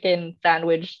like chicken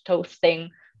sandwich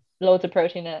toasting, loads of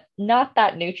protein in it. Not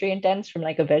that nutrient dense from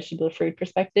like a vegetable fruit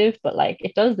perspective, but like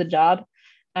it does the job.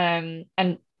 And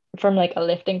from like a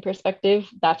lifting perspective,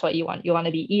 that's what you want. You want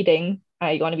to be eating,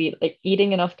 you want to be like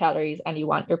eating enough calories, and you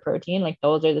want your protein. Like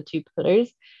those are the 2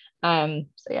 pillars. So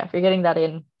yeah, if you're getting that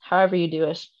in, however you do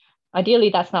it, ideally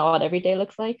that's not what every day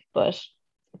looks like, but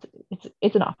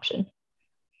it's an option.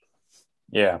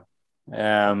 Yeah.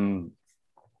 So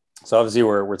obviously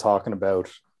we're talking about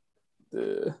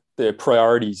the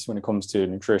priorities when it comes to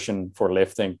nutrition for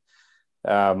lifting.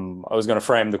 I was going to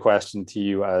frame the question to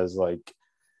you as like,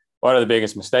 what are the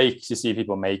biggest mistakes you see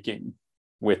people making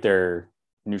with their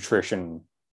nutrition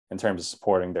in terms of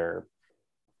supporting their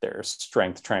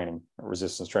strength training,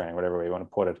 resistance training, whatever way you want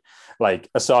to put it? Like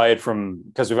aside from,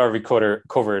 because we've already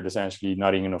covered essentially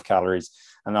not eating enough calories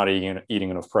and not eating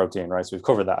enough protein, right? So we've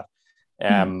covered that.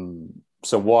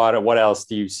 so what else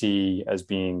do you see as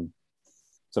being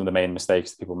some of the main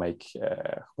mistakes that people make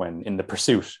when in the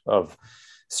pursuit of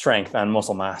strength and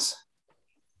muscle mass?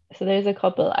 So there's a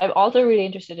couple. I'm also really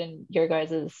interested in your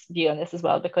guys' view on this as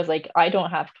well, because like I don't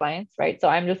have clients, right? So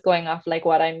I'm just going off like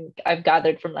what I've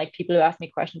gathered from like people who ask me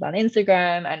questions on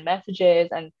Instagram and messages,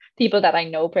 and people that I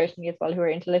know personally as well who are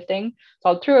into lifting. So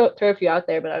I'll throw a few out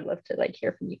there, but I'd love to like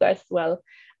hear from you guys as well.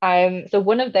 So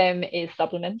one of them is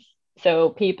supplements. So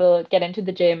people get into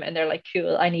the gym and they're like,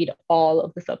 cool, I need all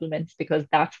of the supplements because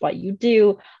that's what you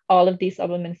do. All of these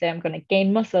supplements say I'm going to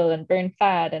gain muscle and burn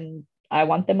fat, and I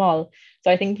want them all.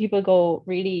 So I think people go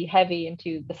really heavy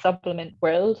into the supplement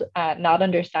world, not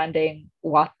understanding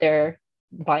what they're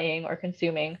buying or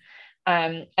consuming.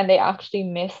 And they actually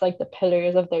miss like the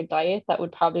pillars of their diet that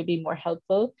would probably be more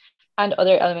helpful, and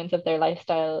other elements of their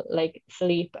lifestyle like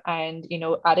sleep and, you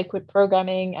know, adequate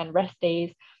programming and rest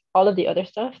days, all of the other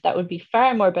stuff that would be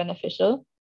far more beneficial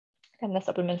than the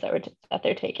supplements that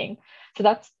they're taking. So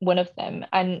that's one of them.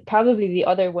 And probably the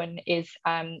other one is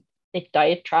like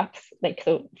diet traps. Like,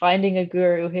 so finding a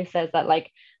guru who says that like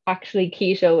actually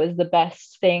keto is the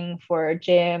best thing for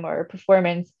gym or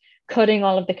performance, cutting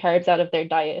all of the carbs out of their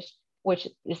diet, which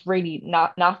is really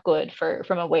not good for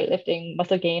from a weightlifting,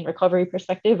 muscle gain, recovery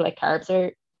perspective. Like carbs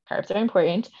are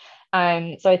important.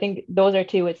 So I think those are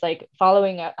two. It's like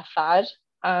following a fad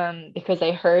because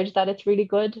I heard that it's really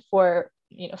good for,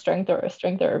 you know, strength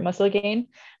or muscle gain,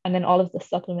 and then all of the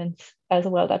supplements as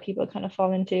well that people kind of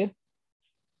fall into.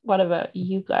 What about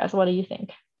you guys? What do you think?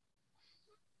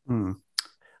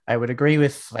 I would agree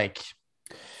with like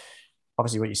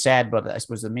obviously what you said, but I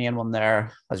suppose the main one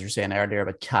there, as you were saying earlier,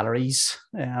 about calories,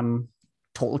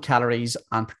 total calories,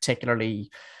 and particularly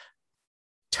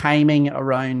timing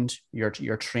around your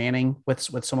training with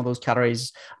some of those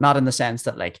calories. Not in the sense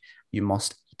that like you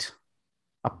must eat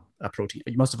a protein,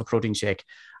 you must have a protein shake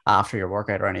after your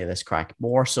workout or any of this crack.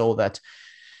 More so that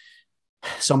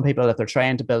some people, if they're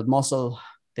trying to build muscle,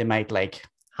 they might like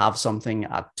have something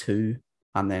at 2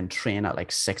 and then train at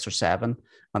like 6 or 7,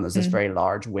 and there's this very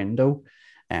large window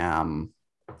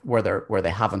where they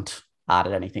haven't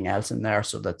added anything else in there,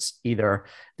 so that's either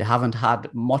they haven't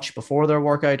had much before their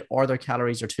workout or their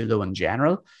calories are too low in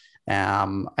general.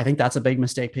 I think that's a big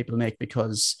mistake people make,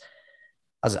 because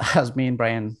as me and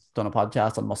Brian done a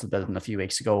podcast on muscle building a few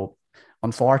weeks ago,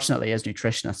 unfortunately, as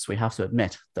nutritionists, we have to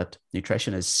admit that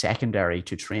nutrition is secondary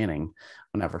to training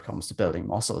whenever it comes to building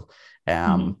muscle.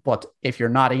 But if you're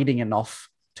not eating enough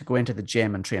to go into the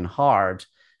gym and train hard,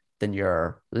 then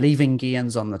you're leaving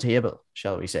gains on the table,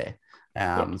 shall we say. So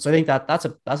I think that's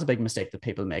a big mistake that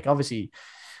people make. Obviously,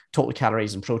 total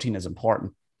calories and protein is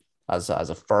important as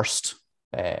a first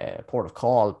port of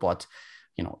call, but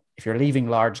you know, if you're leaving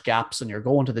large gaps and you're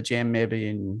going to the gym maybe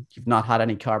and you've not had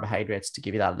any carbohydrates to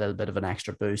give you that little bit of an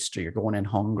extra boost, or you're going in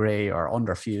hungry or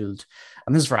underfueled,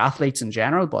 and this is for athletes in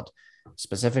general, but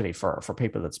specifically for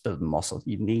people that's building muscle,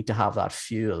 you need to have that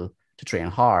fuel to train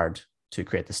hard, to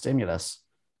create the stimulus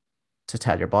to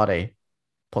tell your body,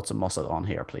 put some muscle on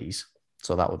here, please.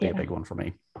 So that would be a big one for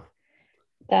me.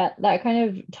 That kind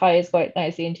of ties quite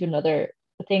nicely into another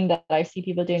thing that I see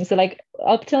people doing. So like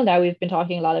up till now, we've been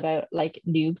talking a lot about like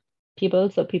noob people,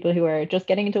 so people who are just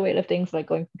getting into weightlifting, so like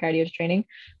going from cardio to training.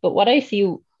 But what I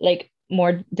see like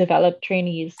more developed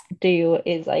trainees do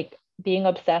is like being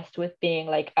obsessed with being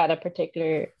like at a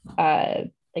particular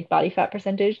like body fat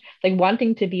percentage, like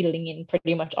wanting to be lean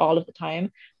pretty much all of the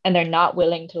time, and they're not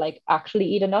willing to like actually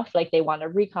eat enough. Like they want to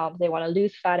recomp, they want to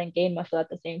lose fat and gain muscle at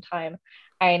the same time,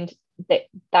 and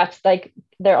that's like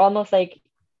they're almost like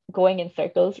going in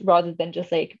circles rather than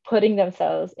just like putting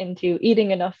themselves into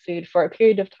eating enough food for a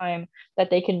period of time that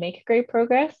they can make great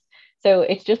progress. So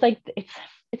it's just like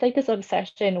it's like this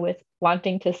obsession with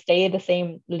wanting to stay the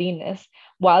same leanness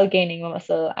while gaining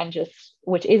muscle, and just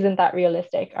which isn't that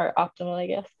realistic or optimal, I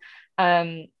guess.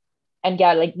 And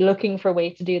yeah, like looking for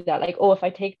ways to do that. Like, oh, if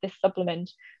I take this supplement,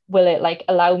 will it like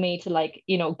allow me to like,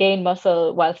 you know, gain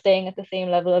muscle while staying at the same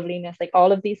level of leanness? Like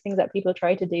all of these things that people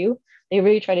try to do, they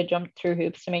really try to jump through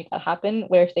hoops to make that happen.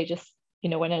 Where if they just, you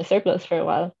know, went in a surplus for a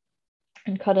while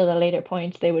and cut at a later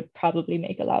point, they would probably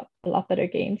make a lot better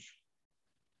gains.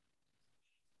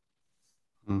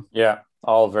 Yeah,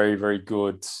 all very, very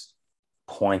good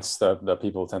points that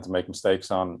people tend to make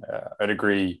mistakes on. I'd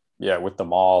agree, yeah, with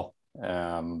them all.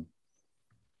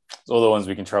 Other ones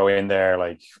we can throw in there,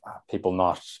 like people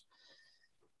not,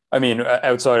 I mean,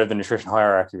 outside of the nutrition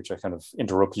hierarchy, which I kind of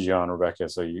interrupted you on, Rebecca.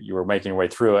 So you were making your way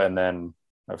through it, and then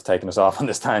I've taken us off on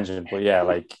this tangent. But yeah,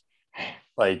 like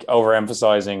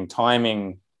overemphasizing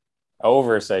timing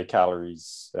over, say,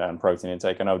 calories and protein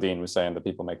intake. I know Dean was saying that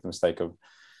people make the mistake of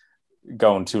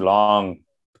going too long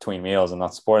between meals and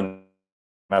not supporting.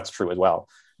 That's true as well.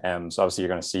 So obviously you're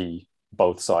going to see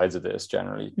both sides of this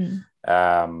generally.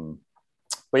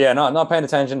 But yeah, not paying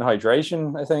attention to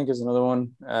hydration, I think, is another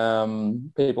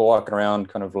one. People walking around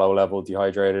kind of low level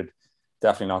dehydrated,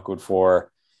 definitely not good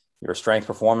for your strength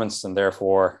performance, and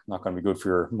therefore not going to be good for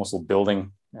your muscle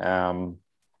building. And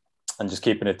just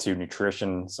keeping it to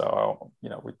nutrition. So,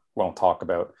 we won't talk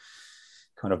about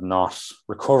kind of not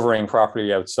recovering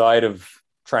properly outside of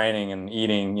training and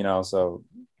eating, so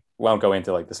won't go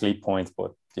into like the sleep points,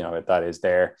 but that is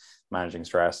there, managing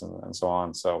stress and so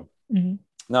on. So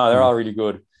no, they're all really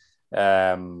good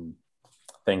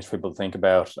things for people to think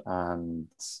about. And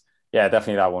yeah,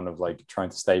 definitely that one of like trying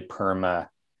to stay perma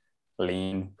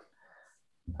lean.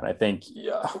 And I think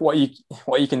what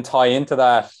you can tie into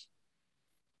that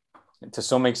to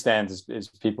some extent is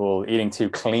people eating too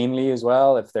cleanly as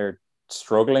well, if they're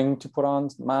struggling to put on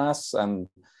mass and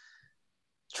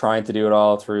trying to do it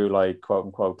all through like quote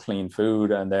unquote clean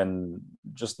food, and then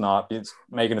just it's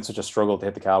making it such a struggle to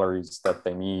hit the calories that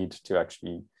they need to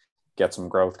actually get some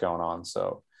growth going on.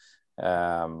 So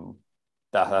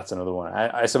that's another one.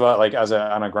 I suppose like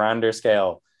on a grander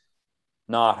scale,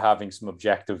 not having some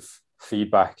objective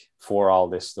feedback for all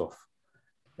this stuff,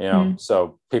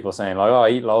 so people saying like, oh, I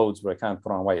eat loads but I can't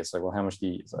put on weight. It's like, well, how much do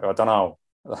you eat? It's like, I don't know.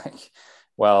 Like,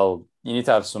 well, you need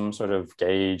to have some sort of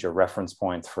gauge or reference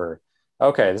point for,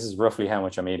 okay, this is roughly how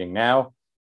much I'm eating now.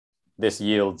 This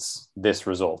yields this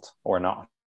result or not.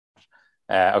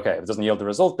 Okay, if it doesn't yield the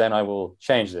result, then I will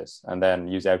change this and then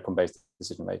use outcome-based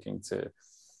decision-making to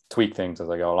tweak things as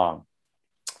I go along.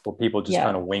 But people just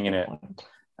kind of winging it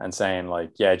and saying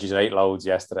like, yeah, geez, I ate loads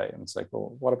yesterday. And it's like,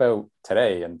 well, what about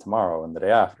today and tomorrow and the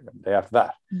day after and the day after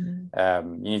that?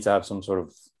 You need to have some sort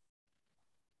of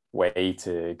way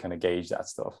to kind of gauge that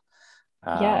stuff.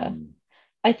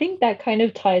 I think that kind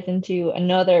of ties into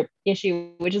another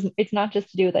issue, which is it's not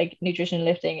just to do with like nutrition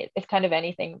lifting, it's kind of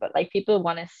anything, but like people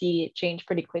want to see change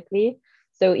pretty quickly.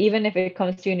 So even if it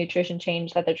comes to a nutrition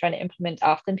change that they're trying to implement,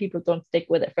 often people don't stick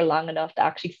with it for long enough to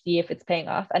actually see if it's paying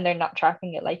off, and they're not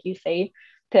tracking it, like you say,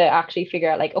 to actually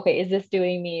figure out like, okay, is this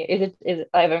doing me? Is it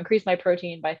I've increased my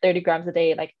protein by 30 grams a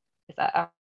day? Like, is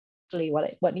that actually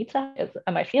what needs to happen?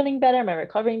 Am I feeling better? Am I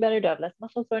recovering better? Do I have less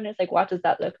muscle soreness? Like, what does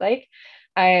that look like?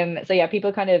 So yeah,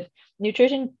 people kind of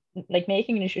nutrition, like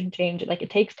making a nutrition change, like it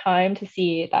takes time to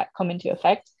see that come into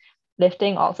effect.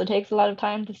 Lifting also takes a lot of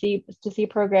time to see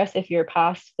progress if you're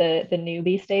past the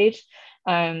newbie stage.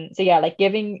 So yeah, like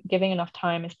giving enough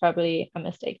time is probably a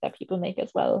mistake that people make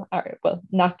as well, or well,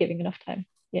 not giving enough time.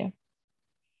 Yeah,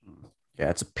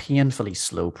 it's a painfully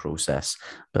slow process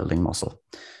building muscle.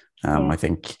 I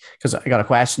think because I got a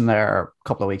question there a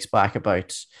couple of weeks back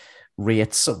about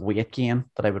rates of weight gain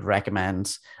that I would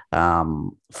recommend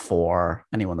for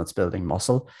anyone that's building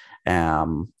muscle.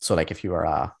 So like if you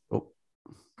are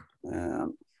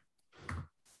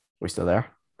we still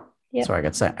there? Yeah. Sorry,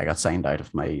 I got signed out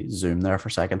of my Zoom there for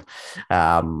a second.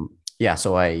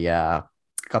 So I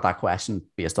got that question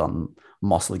based on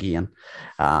muscle gain.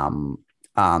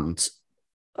 And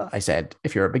I said,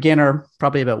 if you're a beginner,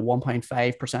 probably about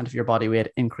 1.5% of your body weight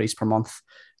increase per month.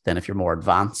 Then if you're more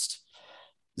advanced,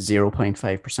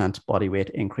 0.5% body weight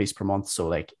increase per month. So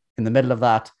like in the middle of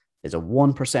that is a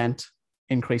 1%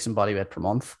 increase in body weight per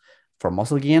month for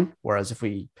muscle gain. Whereas if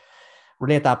we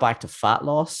relate that back to fat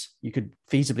loss, you could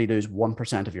feasibly lose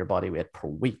 1% of your body weight per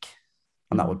week.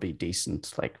 And that would be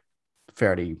decent, like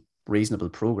fairly reasonable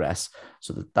progress.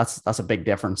 So that's a big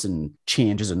difference in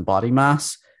changes in body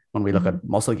mass when we look at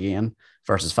muscle gain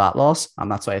versus fat loss. And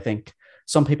that's why I think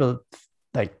some people,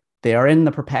 like, they are in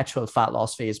the perpetual fat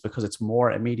loss phase because it's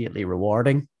more immediately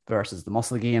rewarding versus the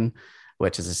muscle gain,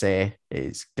 which, as I say,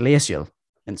 is glacial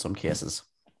in some cases.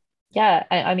 Yeah,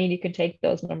 I mean, you could take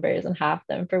those numbers and half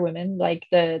them for women. Like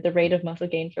the rate of muscle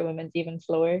gain for women is even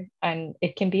slower, and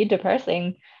it can be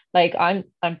depressing. Like I'm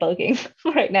bulking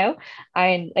right now,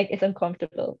 and like it's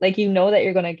uncomfortable. Like you know that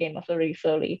you're gonna gain muscle really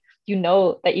slowly. You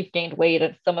know that you've gained weight,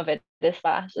 and some of it this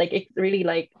fast. Like it's really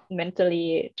like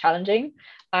mentally challenging.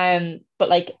 But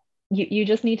like you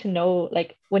just need to know,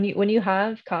 like when you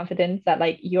have confidence that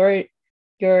like your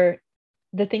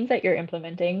the things that you're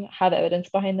implementing have evidence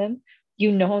behind them,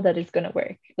 you know that it's going to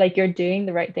work. Like you're doing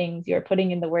the right things, you're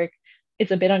putting in the work.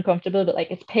 It's a bit uncomfortable, but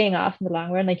like it's paying off in the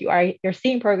long run. Like you're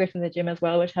seeing progress in the gym as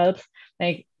well, which helps.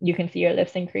 Like you can see your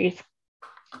lifts increase.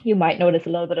 You might notice a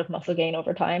little bit of muscle gain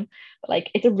over time, but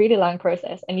like it's a really long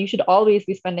process, and you should always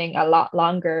be spending a lot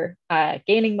longer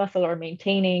gaining muscle or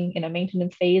maintaining in a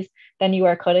maintenance phase than you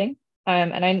are cutting.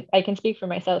 And I can speak for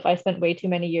myself. I spent way too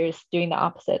many years doing the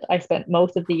opposite. I spent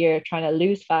most of the year trying to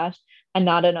lose fat and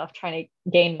not enough trying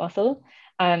to gain muscle.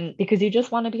 Because you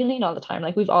just want to be lean all the time.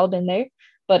 Like we've all been there,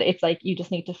 but it's like you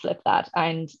just need to flip that.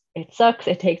 And it sucks.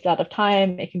 It takes a lot of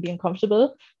time. It can be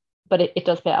uncomfortable, but it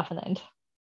does pay off in the end.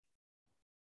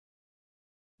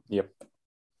 Yep.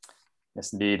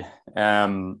 Yes, indeed.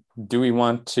 Do we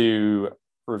want to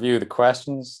review the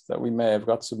questions that we may have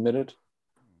got submitted?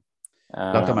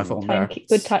 Looked at my phone there.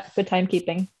 Good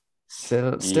timekeeping.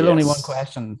 Still only one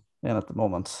question in at the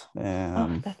moment.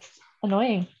 That's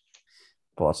annoying.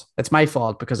 But it's my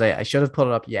fault because I should have put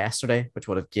it up yesterday, which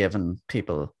would have given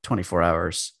people 24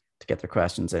 hours to get their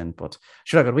questions in. But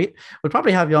sure, we'll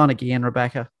probably have you on again,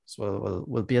 Rebecca. So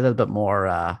we'll be a little bit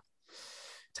more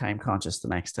time conscious the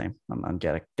next time and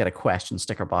get a question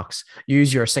sticker box.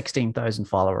 Use your 16,000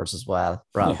 followers as well,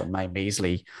 rather than my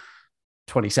measly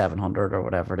 2,700 or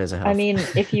whatever it is. I mean,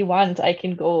 if you want, I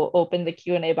can go open the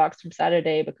Q&A box from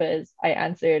Saturday because I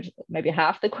answered maybe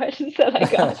half the questions that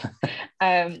I got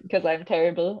because I'm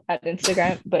terrible at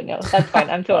Instagram. But no, that's fine.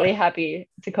 I'm totally happy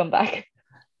to come back.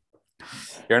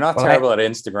 You're not terrible at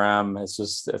Instagram.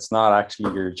 It's not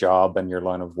actually your job and your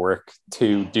line of work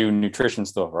to do nutrition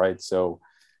stuff, right? So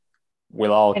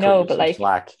we'll all but like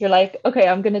slack. You're like, okay,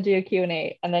 I'm gonna do a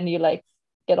Q&A, and then you like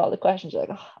get all the questions. You're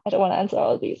like, oh, I don't want to answer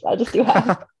all of these. I'll just do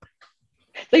half.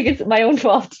 Like it's my own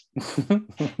fault.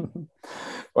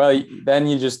 Well, then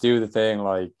you just do the thing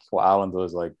like what Alan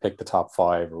does, like pick the top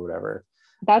 5 or whatever.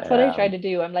 That's what I try to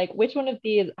do. I'm like, which one of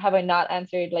these have I not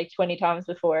answered like 20 times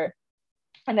before?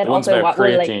 And then also what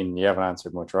creatine, you haven't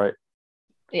answered much, right?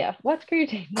 Yeah, what's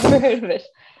creatine? Never heard of it.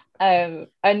 And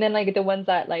then like the ones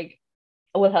that like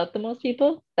will help the most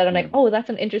people that I'm like, oh, that's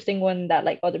an interesting one that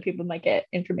like other people might get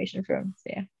information from.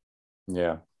 So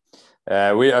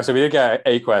we did get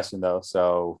a question though,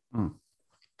 so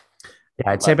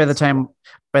I'd say by the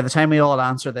time we all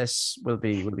answer this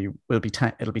it'll be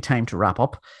time to wrap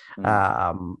up.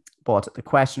 But the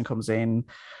question comes in: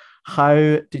 how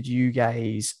did you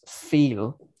guys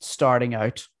feel starting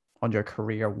out on your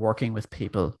career working with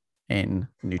people in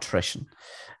nutrition?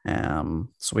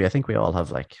 I think we all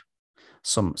have like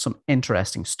some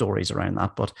interesting stories around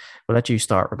that, but we'll let you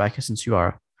start, Rebecca, since you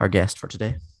are our guest for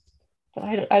today.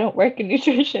 I don't work in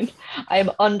nutrition. I'm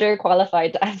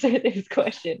underqualified to answer this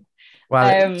question.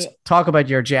 Well, talk about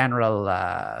your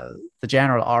the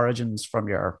general origins from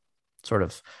your sort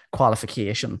of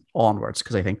qualification onwards,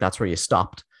 because I think that's where you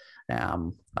stopped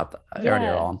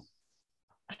earlier on.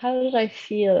 How did I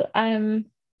feel?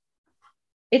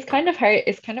 It's kind of hard.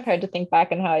 It's kind of hard to think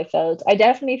back on how I felt. I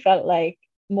definitely felt like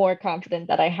more confident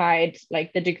that I had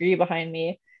like the degree behind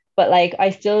me, but like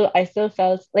I still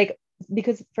felt like,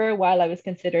 because for a while I was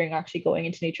considering actually going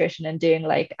into nutrition and doing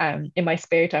like in my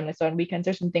spare time, like so on weekends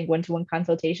or something, one-to-one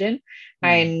consultation.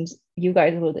 And you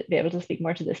guys will be able to speak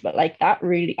more to this, but like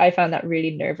I found that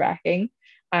really nerve-wracking.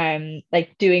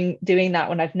 Like doing that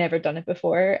when I've never done it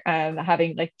before,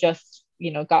 having like just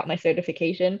got my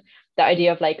certification, the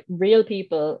idea of like real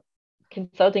people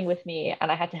consulting with me and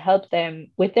I had to help them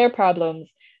with their problems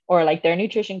or like their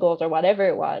nutrition goals or whatever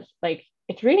it was, like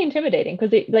it's really intimidating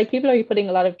because like people are putting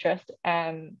a lot of trust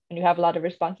and you have a lot of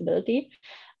responsibility.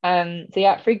 So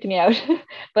yeah, it freaked me out.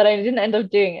 But I didn't end up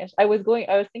doing it. I was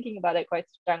thinking about it quite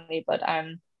strongly, but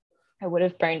I would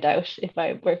have burned out if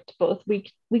I worked both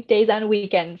weekdays and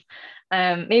weekends.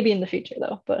 Maybe in the future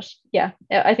though. But yeah,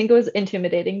 I think it was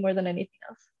intimidating more than anything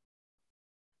else.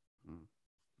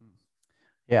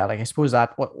 Yeah, like I suppose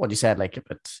that what you said, like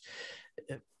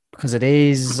because it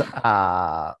is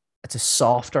it's a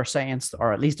softer science,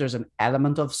 or at least there's an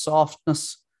element of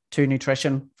softness to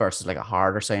nutrition versus like a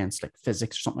harder science like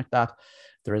physics or something like that.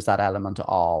 There is that element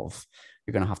of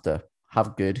you're going to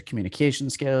have good communication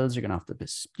skills. You're going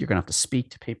to have to speak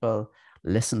to people,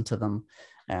 listen to them,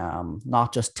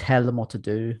 not just tell them what to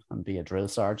do and be a drill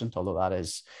sergeant, although that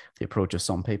is the approach of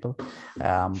some people.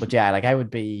 But yeah, like I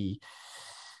would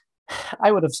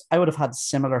have had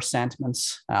similar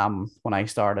sentiments when I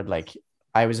started. Like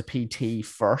I was a PT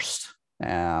first,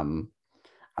 and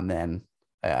then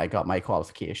I got my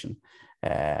qualification,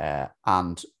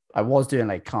 and I was doing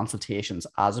like consultations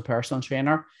as a personal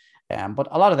trainer, but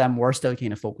a lot of them were still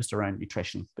kind of focused around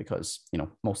nutrition because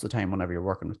most of the time whenever you're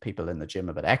working with people in the gym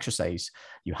about exercise,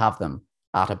 you have them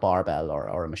at a barbell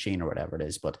or a machine or whatever it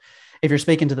is. But if you're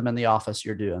speaking to them in the office,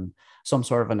 you're doing some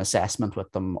sort of an assessment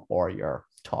with them or you're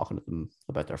talking to them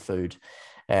about their food.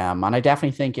 And I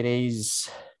definitely think it is,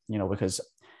 because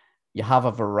you have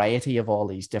a variety of all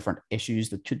these different issues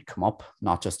that could come up,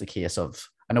 not just a case of,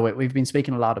 I know we've been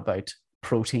speaking a lot about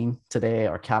protein today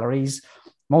or calories.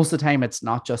 Most of the time, it's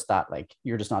not just that, like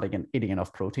you're just not eating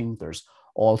enough protein. There's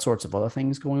all sorts of other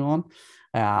things going on.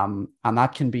 And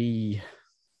that can be,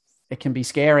 it can be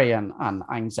scary and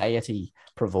anxiety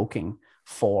provoking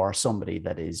for somebody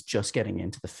that is just getting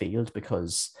into the field,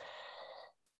 because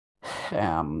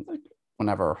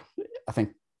whenever, I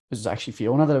think this is actually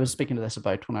Fiona that I was speaking to this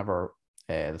about, whenever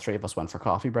the three of us went for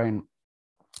coffee, Brian,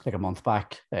 like a month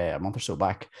or so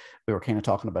back, we were kind of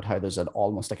talking about how there's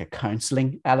almost like a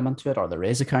counseling element to it, or there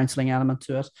is a counseling element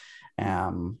to it.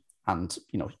 And,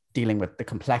 dealing with the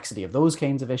complexity of those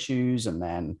kinds of issues, and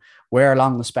then where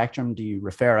along the spectrum do you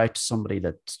refer out to somebody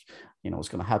that, is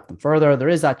going to help them further. There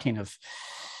is that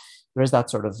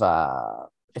sort of,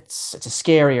 it's a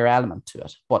scarier element to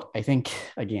it. But I think,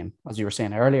 again, as you were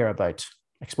saying earlier about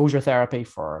exposure therapy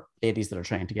for ladies that are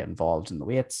trying to get involved in the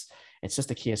weights, it's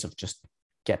just a case of just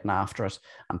getting after it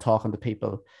and talking to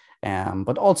people,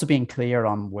 but also being clear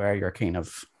on where you're kind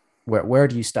of, where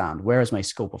do you stand? Where is my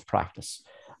scope of practice?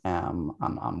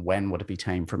 And when would it be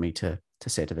time for me to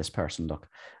say to this person, look,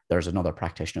 there's another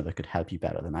practitioner that could help you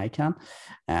better than I can.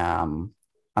 And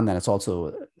then it's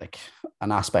also like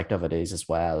an aspect of it is as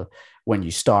well, when you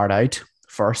start out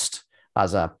first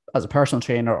as a personal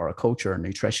trainer or a coach or a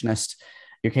nutritionist,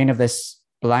 you're kind of this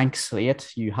blank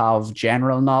slate. You have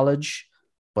general knowledge,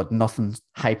 but nothing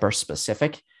hyper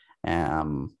specific.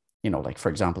 Like, for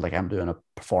example, like I'm doing a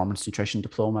performance nutrition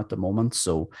diploma at the moment.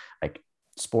 So like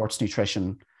sports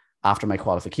nutrition, after my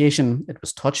qualification, it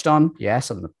was touched on, yes,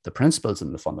 and the principles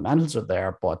and the fundamentals are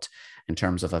there. But in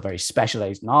terms of a very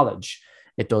specialized knowledge,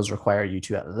 it does require you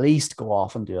to at least go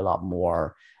off and do a lot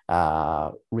more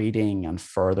reading and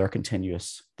further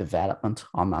continuous development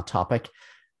on that topic,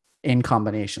 in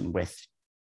combination with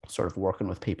sort of working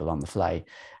with people on the fly.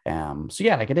 So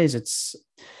yeah, like I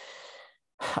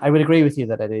would agree with you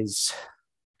that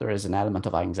there is an element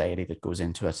of anxiety that goes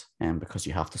into it, because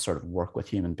you have to sort of work with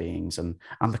human beings and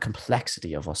the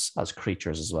complexity of us as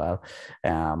creatures as well.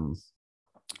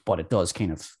 But it does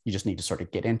you just need to sort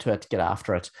of get into it, get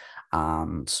after it,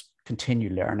 and continue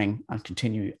learning and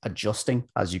continue adjusting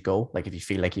as you go. Like if you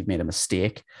feel like you've made a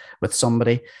mistake with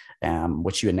somebody,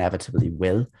 which you inevitably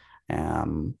will,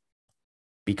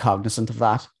 be cognizant of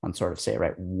that and sort of say,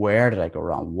 right, where did I go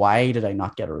wrong? Why did I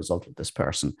not get a result with this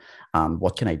person?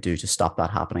 What can I do to stop that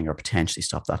happening, or potentially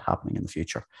stop that happening in the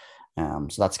future?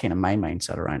 So that's kind of my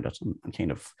mindset around it, and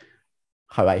kind of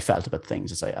how I felt about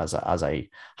things as I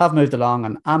have moved along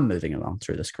and am moving along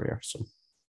through this career. So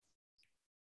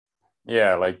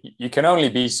yeah, like you can only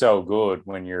be so good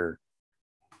when you're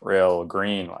real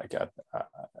green, like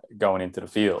going into the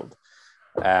field.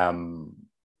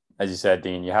 As you said,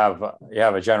 Dean, you have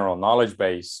a general knowledge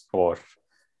base, but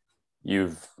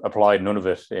you've applied none of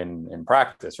it in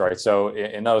practice, right? So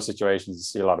in those situations, you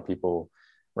see a lot of people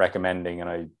recommending, and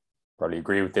I probably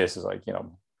agree with this, is like,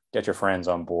 get your friends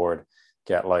on board,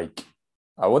 get like,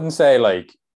 I wouldn't say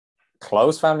like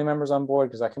close family members on board,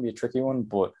 because that can be a tricky one,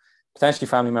 but potentially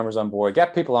family members on board,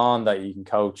 get people on that you can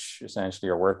coach essentially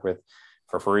or work with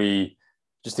for free,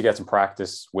 just to get some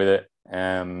practice with it.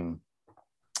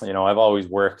 I've always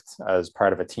worked as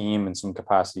part of a team in some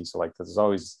capacity. So like there's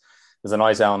a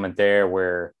nice element there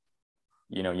where,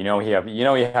 you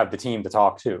have the team to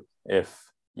talk to if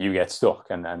you get stuck,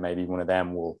 and maybe one of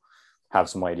them will have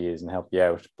some ideas and help you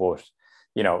out. But,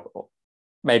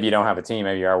 maybe you don't have a team,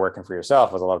 maybe you are working for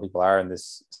yourself, as a lot of people are in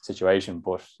this situation,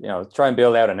 but, try and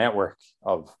build out a network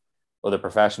of other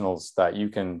professionals that you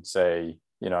can say,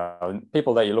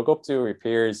 people that you look up to, or your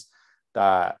peers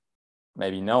that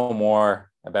maybe know more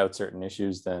about certain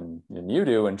issues than you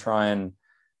do, and try and,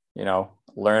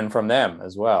 learn from them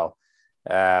as well.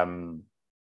 And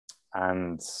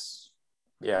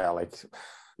yeah, like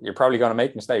you're probably going to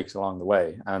make mistakes along the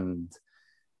way. And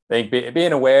I think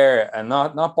being aware and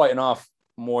not biting off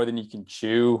more than you can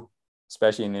chew,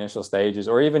 especially in the initial stages,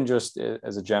 or even just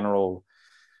as a general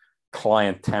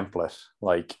client template.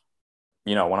 Like,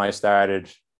 when I started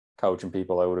coaching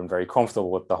people, I would have been very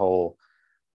comfortable with the whole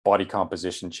body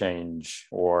composition change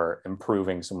or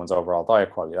improving someone's overall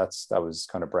diet quality. That was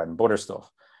kind of bread and butter stuff.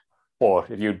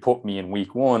 But if you'd put me in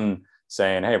week one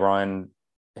saying, hey, Brian,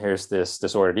 here's this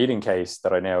disordered eating case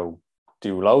that I now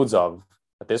do loads of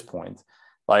at this point,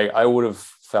 like I would have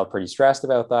felt pretty stressed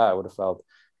about that. I would have felt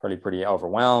pretty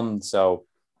overwhelmed. So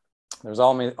there's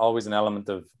always an element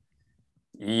of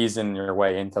easing your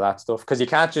way into that stuff, because you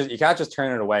can't just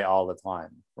turn it away all the time,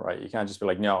 right? You can't just be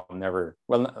like, no, I'm never.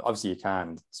 Well, obviously you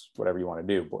can, it's whatever you want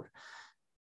to do, but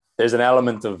there's an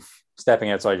element of stepping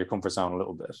outside your comfort zone a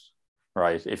little bit,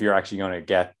 right? If you're actually going to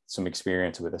get some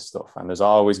experience with this stuff, and there's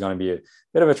always going to be a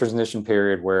bit of a transition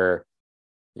period where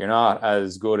you're not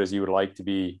as good as you would like to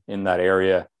be in that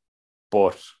area,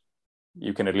 but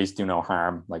you can at least do no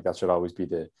harm. Like that should always be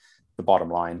the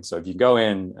bottom line. So if you go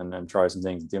in and then try some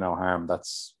things and do no harm,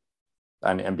 that's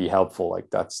and be helpful. Like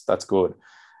that's good.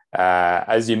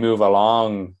 As you move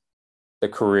along the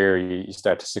career, you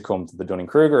start to succumb to the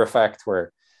Dunning-Kruger effect,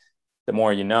 where the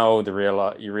more you know,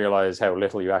 you realize how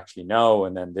little you actually know,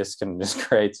 and then this can just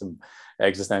create some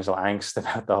existential angst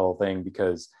about the whole thing,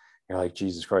 because you're like,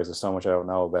 Jesus Christ, there's so much I don't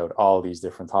know about all these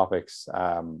different topics.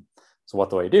 So what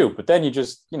do I do? But then you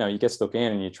just, you get stuck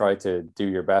in and you try to do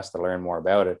your best to learn more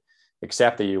about it,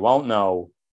 except that you won't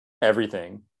know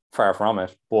everything, far from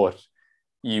it, but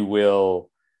you will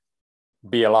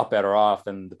be a lot better off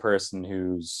than the person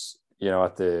who's,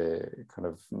 at the kind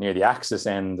of near the axis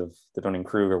end of the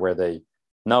Dunning-Kruger, where they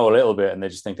know a little bit and they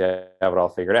just think they have it all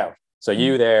figured out. So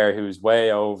you there, who's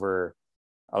way over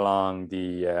along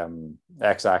the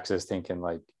x-axis, thinking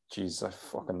like, geez, I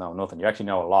fucking know nothing. You actually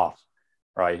know a lot,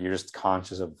 right? You're just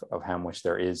conscious of how much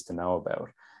there is to know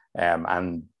about.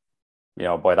 And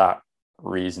by that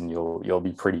reason, you'll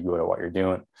be pretty good at what you're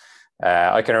doing.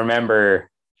 I can remember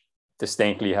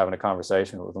distinctly having a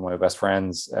conversation with one of my best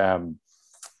friends.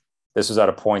 This was at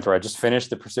a point where I just finished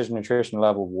the precision nutrition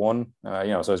level 1. So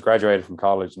I was graduated from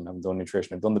college and I've done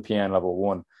nutrition. I've done the PN level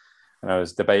 1, and I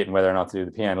was debating whether or not to do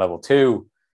the PN level 2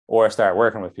 or start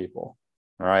working with people.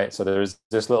 All right. So there's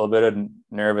this little bit of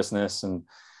nervousness and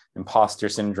imposter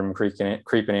syndrome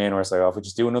creeping in, where it's like, oh, if we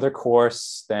just do another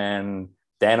course, then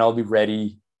I'll be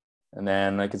ready. And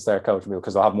then I can start coaching people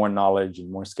because I'll have more knowledge and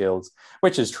more skills,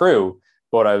 which is true.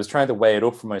 But I was trying to weigh it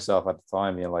up for myself at the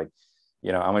time, being like,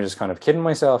 am I just kind of kidding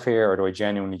myself here, or do I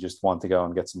genuinely just want to go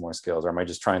and get some more skills, or am I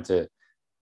just trying to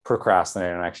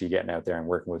procrastinate and actually getting out there and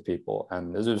working with people?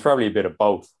 And it was probably a bit of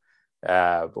both.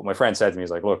 But my friend said to me,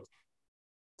 he's like, look,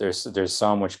 there's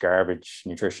so much garbage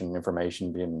nutrition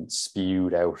information being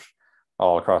spewed out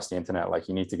all across the internet. Like,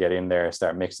 you need to get in there,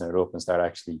 start mixing it up, and start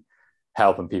actually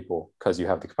helping people, because you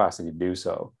have the capacity to do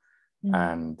so.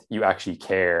 And you actually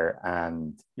care,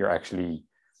 and you're actually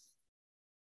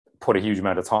put a huge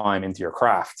amount of time into your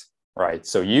craft, right?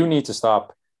 So you need to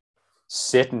stop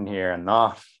sitting here and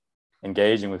not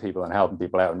engaging with people and helping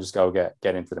people out, and just go get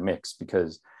into the mix,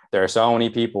 because there are so many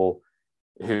people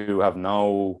who have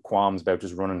no qualms about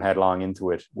just running headlong into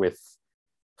it with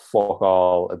fuck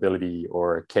all ability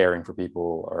or caring for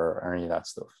people or any of that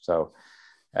stuff. So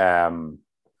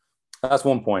that's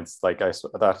one point. Like,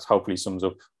 that hopefully sums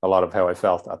up a lot of how I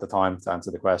felt at the time, to answer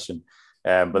the question.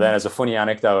 But then, as a funny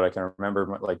anecdote, I can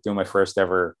remember like doing my first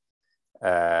ever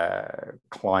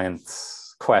client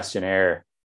questionnaire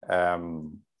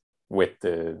with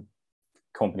the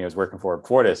company I was working for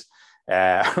before this.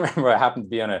 I remember I happened to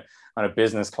be on a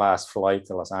business class flight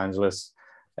to Los Angeles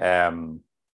that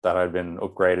I'd been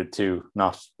upgraded to,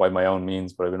 not by my own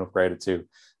means, but I'd been upgraded to.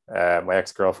 My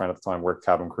ex-girlfriend at the time worked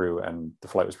cabin crew, and the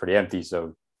flight was pretty empty,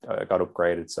 so I got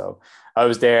upgraded. So I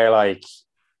was there, like,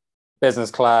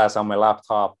 business class on my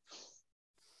laptop,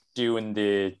 doing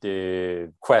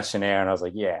the questionnaire, and I was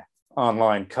like, yeah,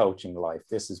 online coaching life,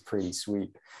 this is pretty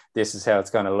sweet. This is how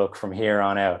it's going to look from here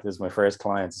on out. This is my first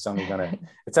client. It's only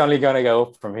gonna go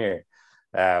up from here.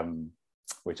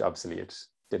 Which obviously it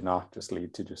did not, just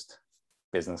lead to just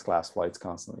business class flights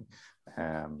constantly.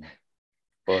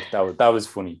 But that was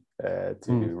funny to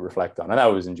reflect on, and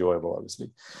that was enjoyable,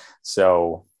 obviously.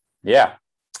 So yeah,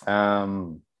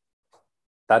 that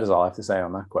is all I have to say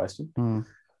on that question.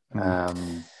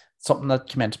 Something that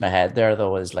came into my head there,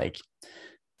 though, is like,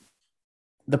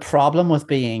 the problem with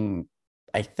being,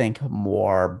 I think,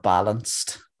 more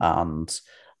balanced and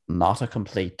not a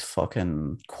complete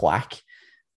fucking quack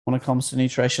when it comes to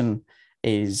nutrition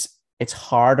is it's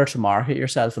harder to market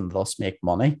yourself and thus make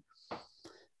money.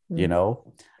 Because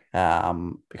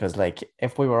like,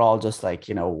 if we were all just like,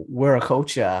 we're a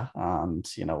coach, and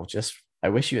just, I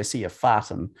wish you see a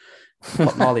fat, and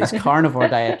putting all these carnivore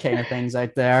diet kind of things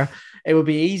out there, it would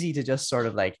be easy to just sort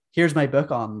of like, here's my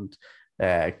book on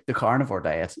the carnivore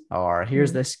diet, or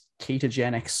here's this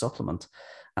ketogenic supplement,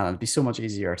 and it'd be so much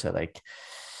easier to like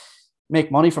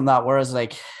make money from that. Whereas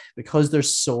like, because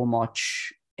there's so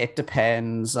much, it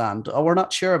depends, and we're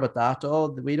not sure about that,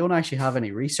 we don't actually have any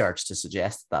research to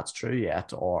suggest that's true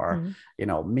yet, or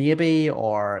maybe,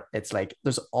 or it's like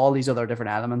there's all these other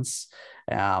different elements,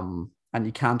 and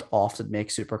you can't often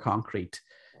make super concrete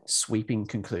sweeping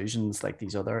conclusions like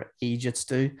these other agents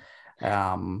do.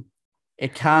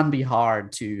 It can be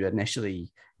hard to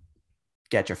initially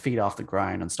get your feet off the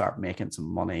ground and start making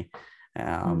some money,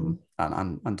 and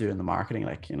doing the marketing.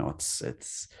 Like,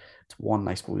 it's one,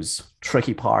 I suppose,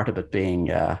 tricky part of it being,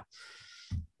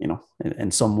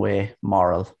 in some way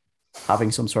moral,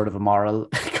 having some sort of a moral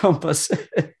compass.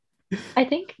 I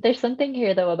think there's something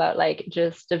here though about like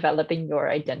just developing your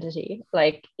identity.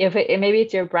 Like if maybe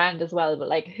it's your brand as well, but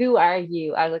like who are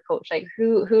you as a coach? Like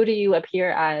who do you appear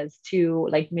as to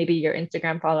like maybe your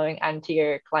Instagram following and to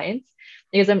your clients?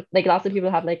 Because like lots of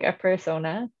people have like a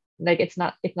persona. Like it's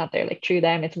not their like true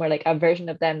them. It's more like a version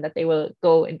of them that they will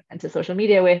go into social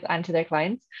media with and to their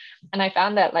clients. And I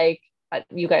found that like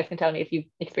you guys can tell me if you've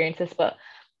experienced this, but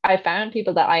I found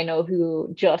people that I know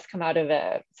who just come out of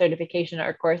a certification or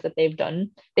a course that they've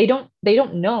done. They don't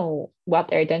know what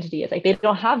their identity is. Like they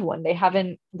don't have one. They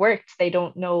haven't worked. They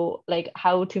don't know like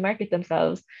how to market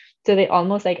themselves. So they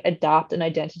almost like adopt an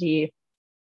identity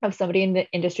of somebody in the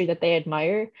industry that they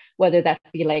admire, whether that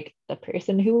be like the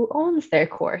person who owns their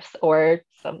course or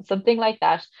something like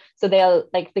that. So they'll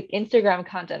like the Instagram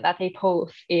content that they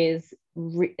post is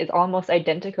almost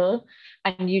identical,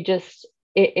 and you just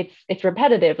it's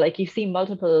repetitive. Like you see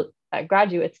multiple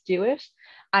graduates do it,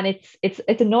 and it's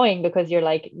annoying because you're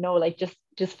like, no, like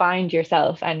just find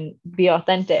yourself and be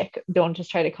authentic. Don't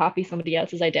just try to copy somebody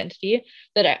else's identity.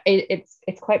 That it's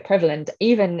quite prevalent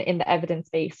even in the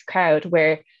evidence-based crowd,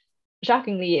 where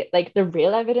shockingly like the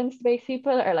real evidence-based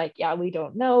people are like, yeah, we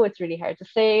don't know, it's really hard to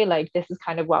say, like this is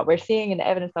kind of what we're seeing in the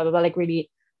evidence, blah blah blah, like really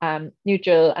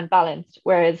neutral and balanced.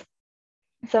 Whereas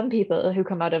some people who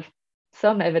come out of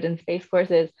some evidence-based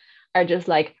courses are just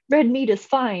like, red meat is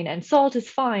fine and salt is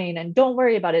fine and don't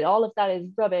worry about it, all of that is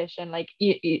rubbish, and like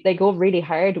they go really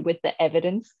hard with the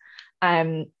evidence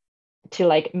um to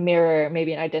like mirror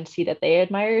maybe an identity that they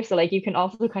admire. So like you can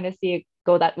also kind of see it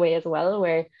go that way as well,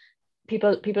 where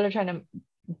people are trying to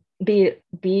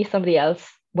be somebody else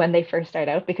when they first start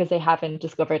out because they haven't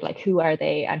discovered like who are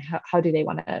they and how do they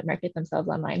want to market themselves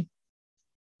online.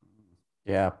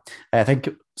 Yeah, I think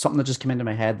something that just came into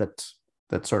my head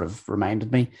that sort of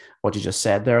reminded me what you just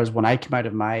said there is when I came out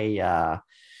of my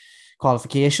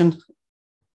qualification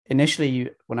initially,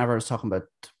 whenever I was talking about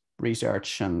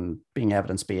research and being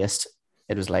evidence based,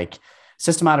 it was like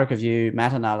systematic review,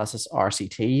 meta analysis,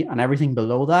 RCT, and everything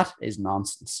below that is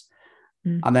nonsense.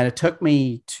 And then it took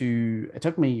me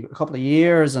a couple of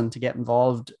years and to get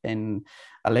involved in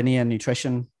Alinea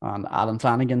nutrition and Alan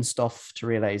Flanagan stuff to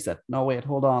realize that no, wait,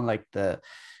 hold on, like the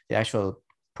actual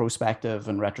prospective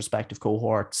and retrospective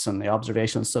cohorts and the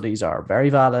observational studies are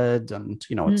very valid, and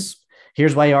it's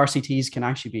here's why RCTs can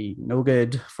actually be no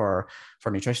good for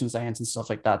nutrition science and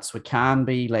stuff like that. So it can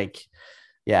be like,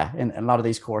 yeah, in a lot of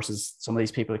these courses, some of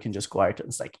these people can just go out and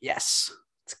it's like, yes,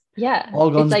 yeah, all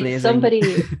guns it's like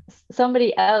blazing.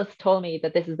 somebody else told me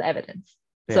that this is evidence.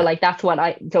 So Yeah, like that's what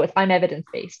I'm evidence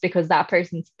based because that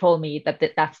person's told me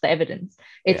that's the evidence.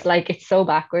 It's yeah. like it's so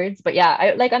backwards. But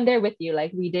yeah, I'm there with you.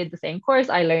 Like we did the same course,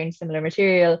 I learned similar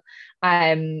material.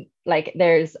 Like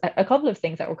there's a couple of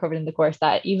things that were covered in the course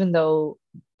that even though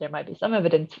there might be some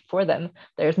evidence for them,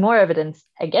 there's more evidence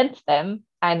against them.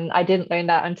 And I didn't learn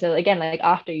that until again, like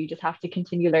after. You just have to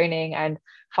continue learning and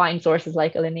find sources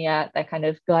like Alinea that kind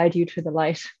of guide you to the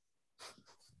light.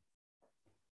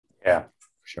 Yeah,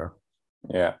 For sure.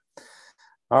 yeah.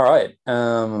 All right.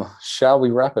 Shall we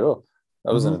wrap it up?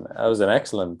 That was Mhm. an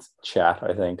excellent chat,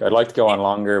 I think. I'd like to go on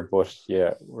longer, but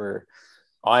yeah,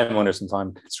 I'm under some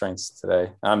time constraints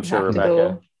today. I'm You sure have to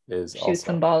Rebecca go is shoot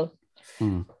some also.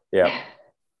 ball. Yeah,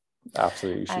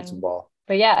 absolutely shoot some um, ball.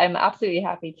 but yeah, I'm absolutely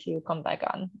happy to come back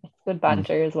on. It's good Mm.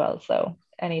 banter as well. So We'll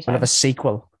have a anytime.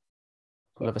 sequel.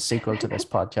 We'll Yeah. have a sequel to this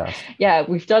podcast. Yeah,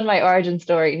 we've done my origin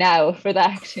story now for the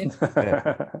action.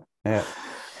 Yeah. Yeah.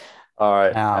 All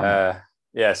right. Um,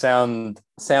 Yeah, sound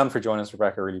for joining us,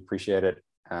 Rebecca. Really appreciate it.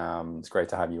 It's great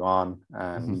to have you on,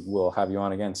 and we mhm, will have you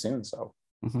on again soon. So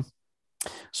mhm.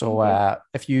 So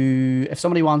Thank you. if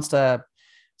somebody wants to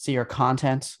see your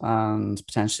content and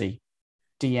potentially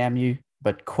DM you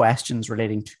about questions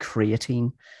relating to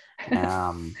creatine,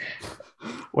 um,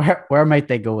 where might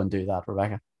they go and do that,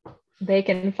 Rebecca? They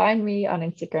can find me on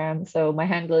Instagram. So my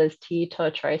handle is T to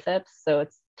triceps. So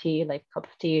it's T like cup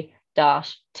of tea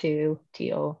dot to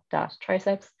to dot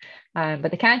triceps. But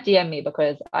they can't DM me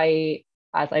because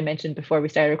as I mentioned before we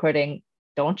started recording,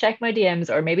 don't check my DMs,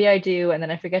 or maybe I do and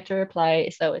then I forget to reply.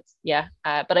 So it's yeah.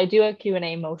 But I do a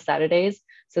Q&A most Saturdays.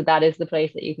 So that is the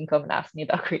place that you can come and ask me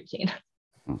about creatine.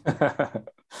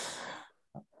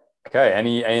 okay.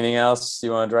 Anything else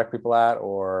you want to direct people at,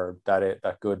 or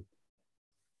that good?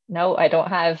 No, I don't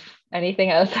have anything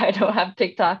else. I don't have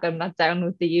TikTok. I'm not down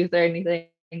with the user or anything.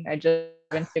 I just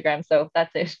have Instagram. So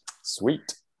that's it.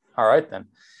 Sweet. All right then.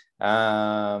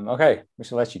 Okay, we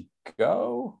shall let you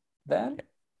go then.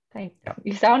 Thanks. Yeah.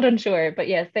 You sound unsure, but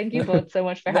yes, thank you both so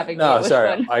much for having me. It No, was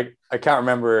sorry. fun. I can't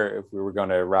remember if we were going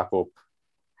to wrap up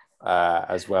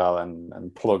as well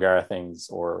and plug our things,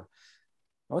 or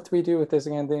What do we do with this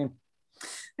again, Dean?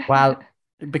 Well,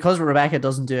 because Rebecca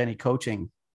doesn't do any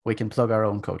coaching, we can plug our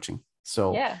own coaching.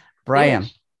 So, Yeah. Brian,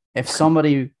 if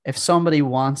somebody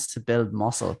wants to build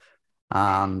muscle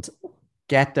and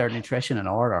get their nutrition in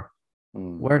order,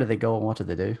 where do they go and what do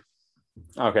they do?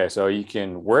 Okay, so you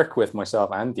can work with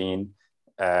myself and Dean,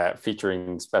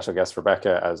 featuring special guest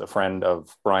Rebecca as a friend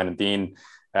of Brian and Dean.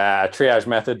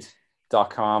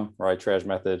 TriageMethod.com, right? Triage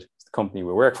Method is the company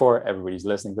we work for. Everybody's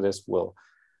listening to this will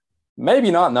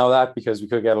maybe not know that, because we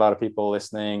could get a lot of people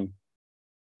listening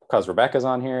because Rebecca's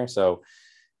on here. So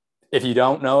if you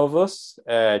don't know of us,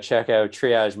 check out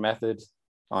Triage Method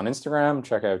on Instagram,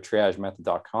 check out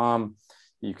triagemethod.com.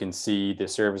 You can see the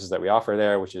services that we offer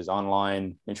there, which is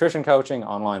online nutrition coaching,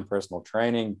 online personal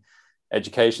training,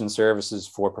 education services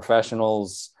for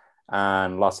professionals,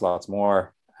 and lots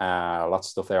more. Lots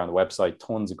of stuff there on the website,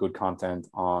 tons of good content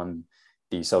on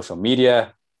the social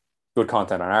media, good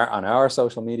content on our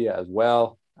social media as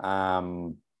well.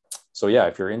 So yeah,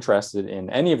 if you're interested in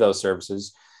any of those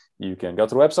services, you can go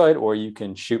to the website, or you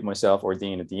can shoot myself or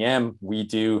Dean a DM. We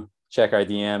do check our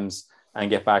DMs and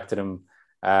get back to them.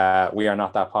 We are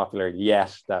not that popular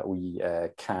yet that we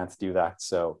can't do that.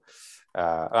 So,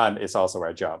 and it's also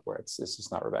our job, where it's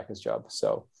just not Rebecca's job.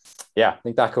 So yeah, I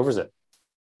think that covers it.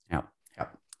 Yeah.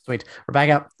 Sweet.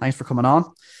 Rebecca, thanks for coming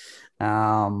on.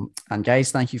 And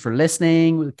guys, thank you for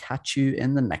listening. We'll catch you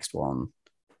in the next one.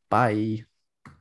 Bye.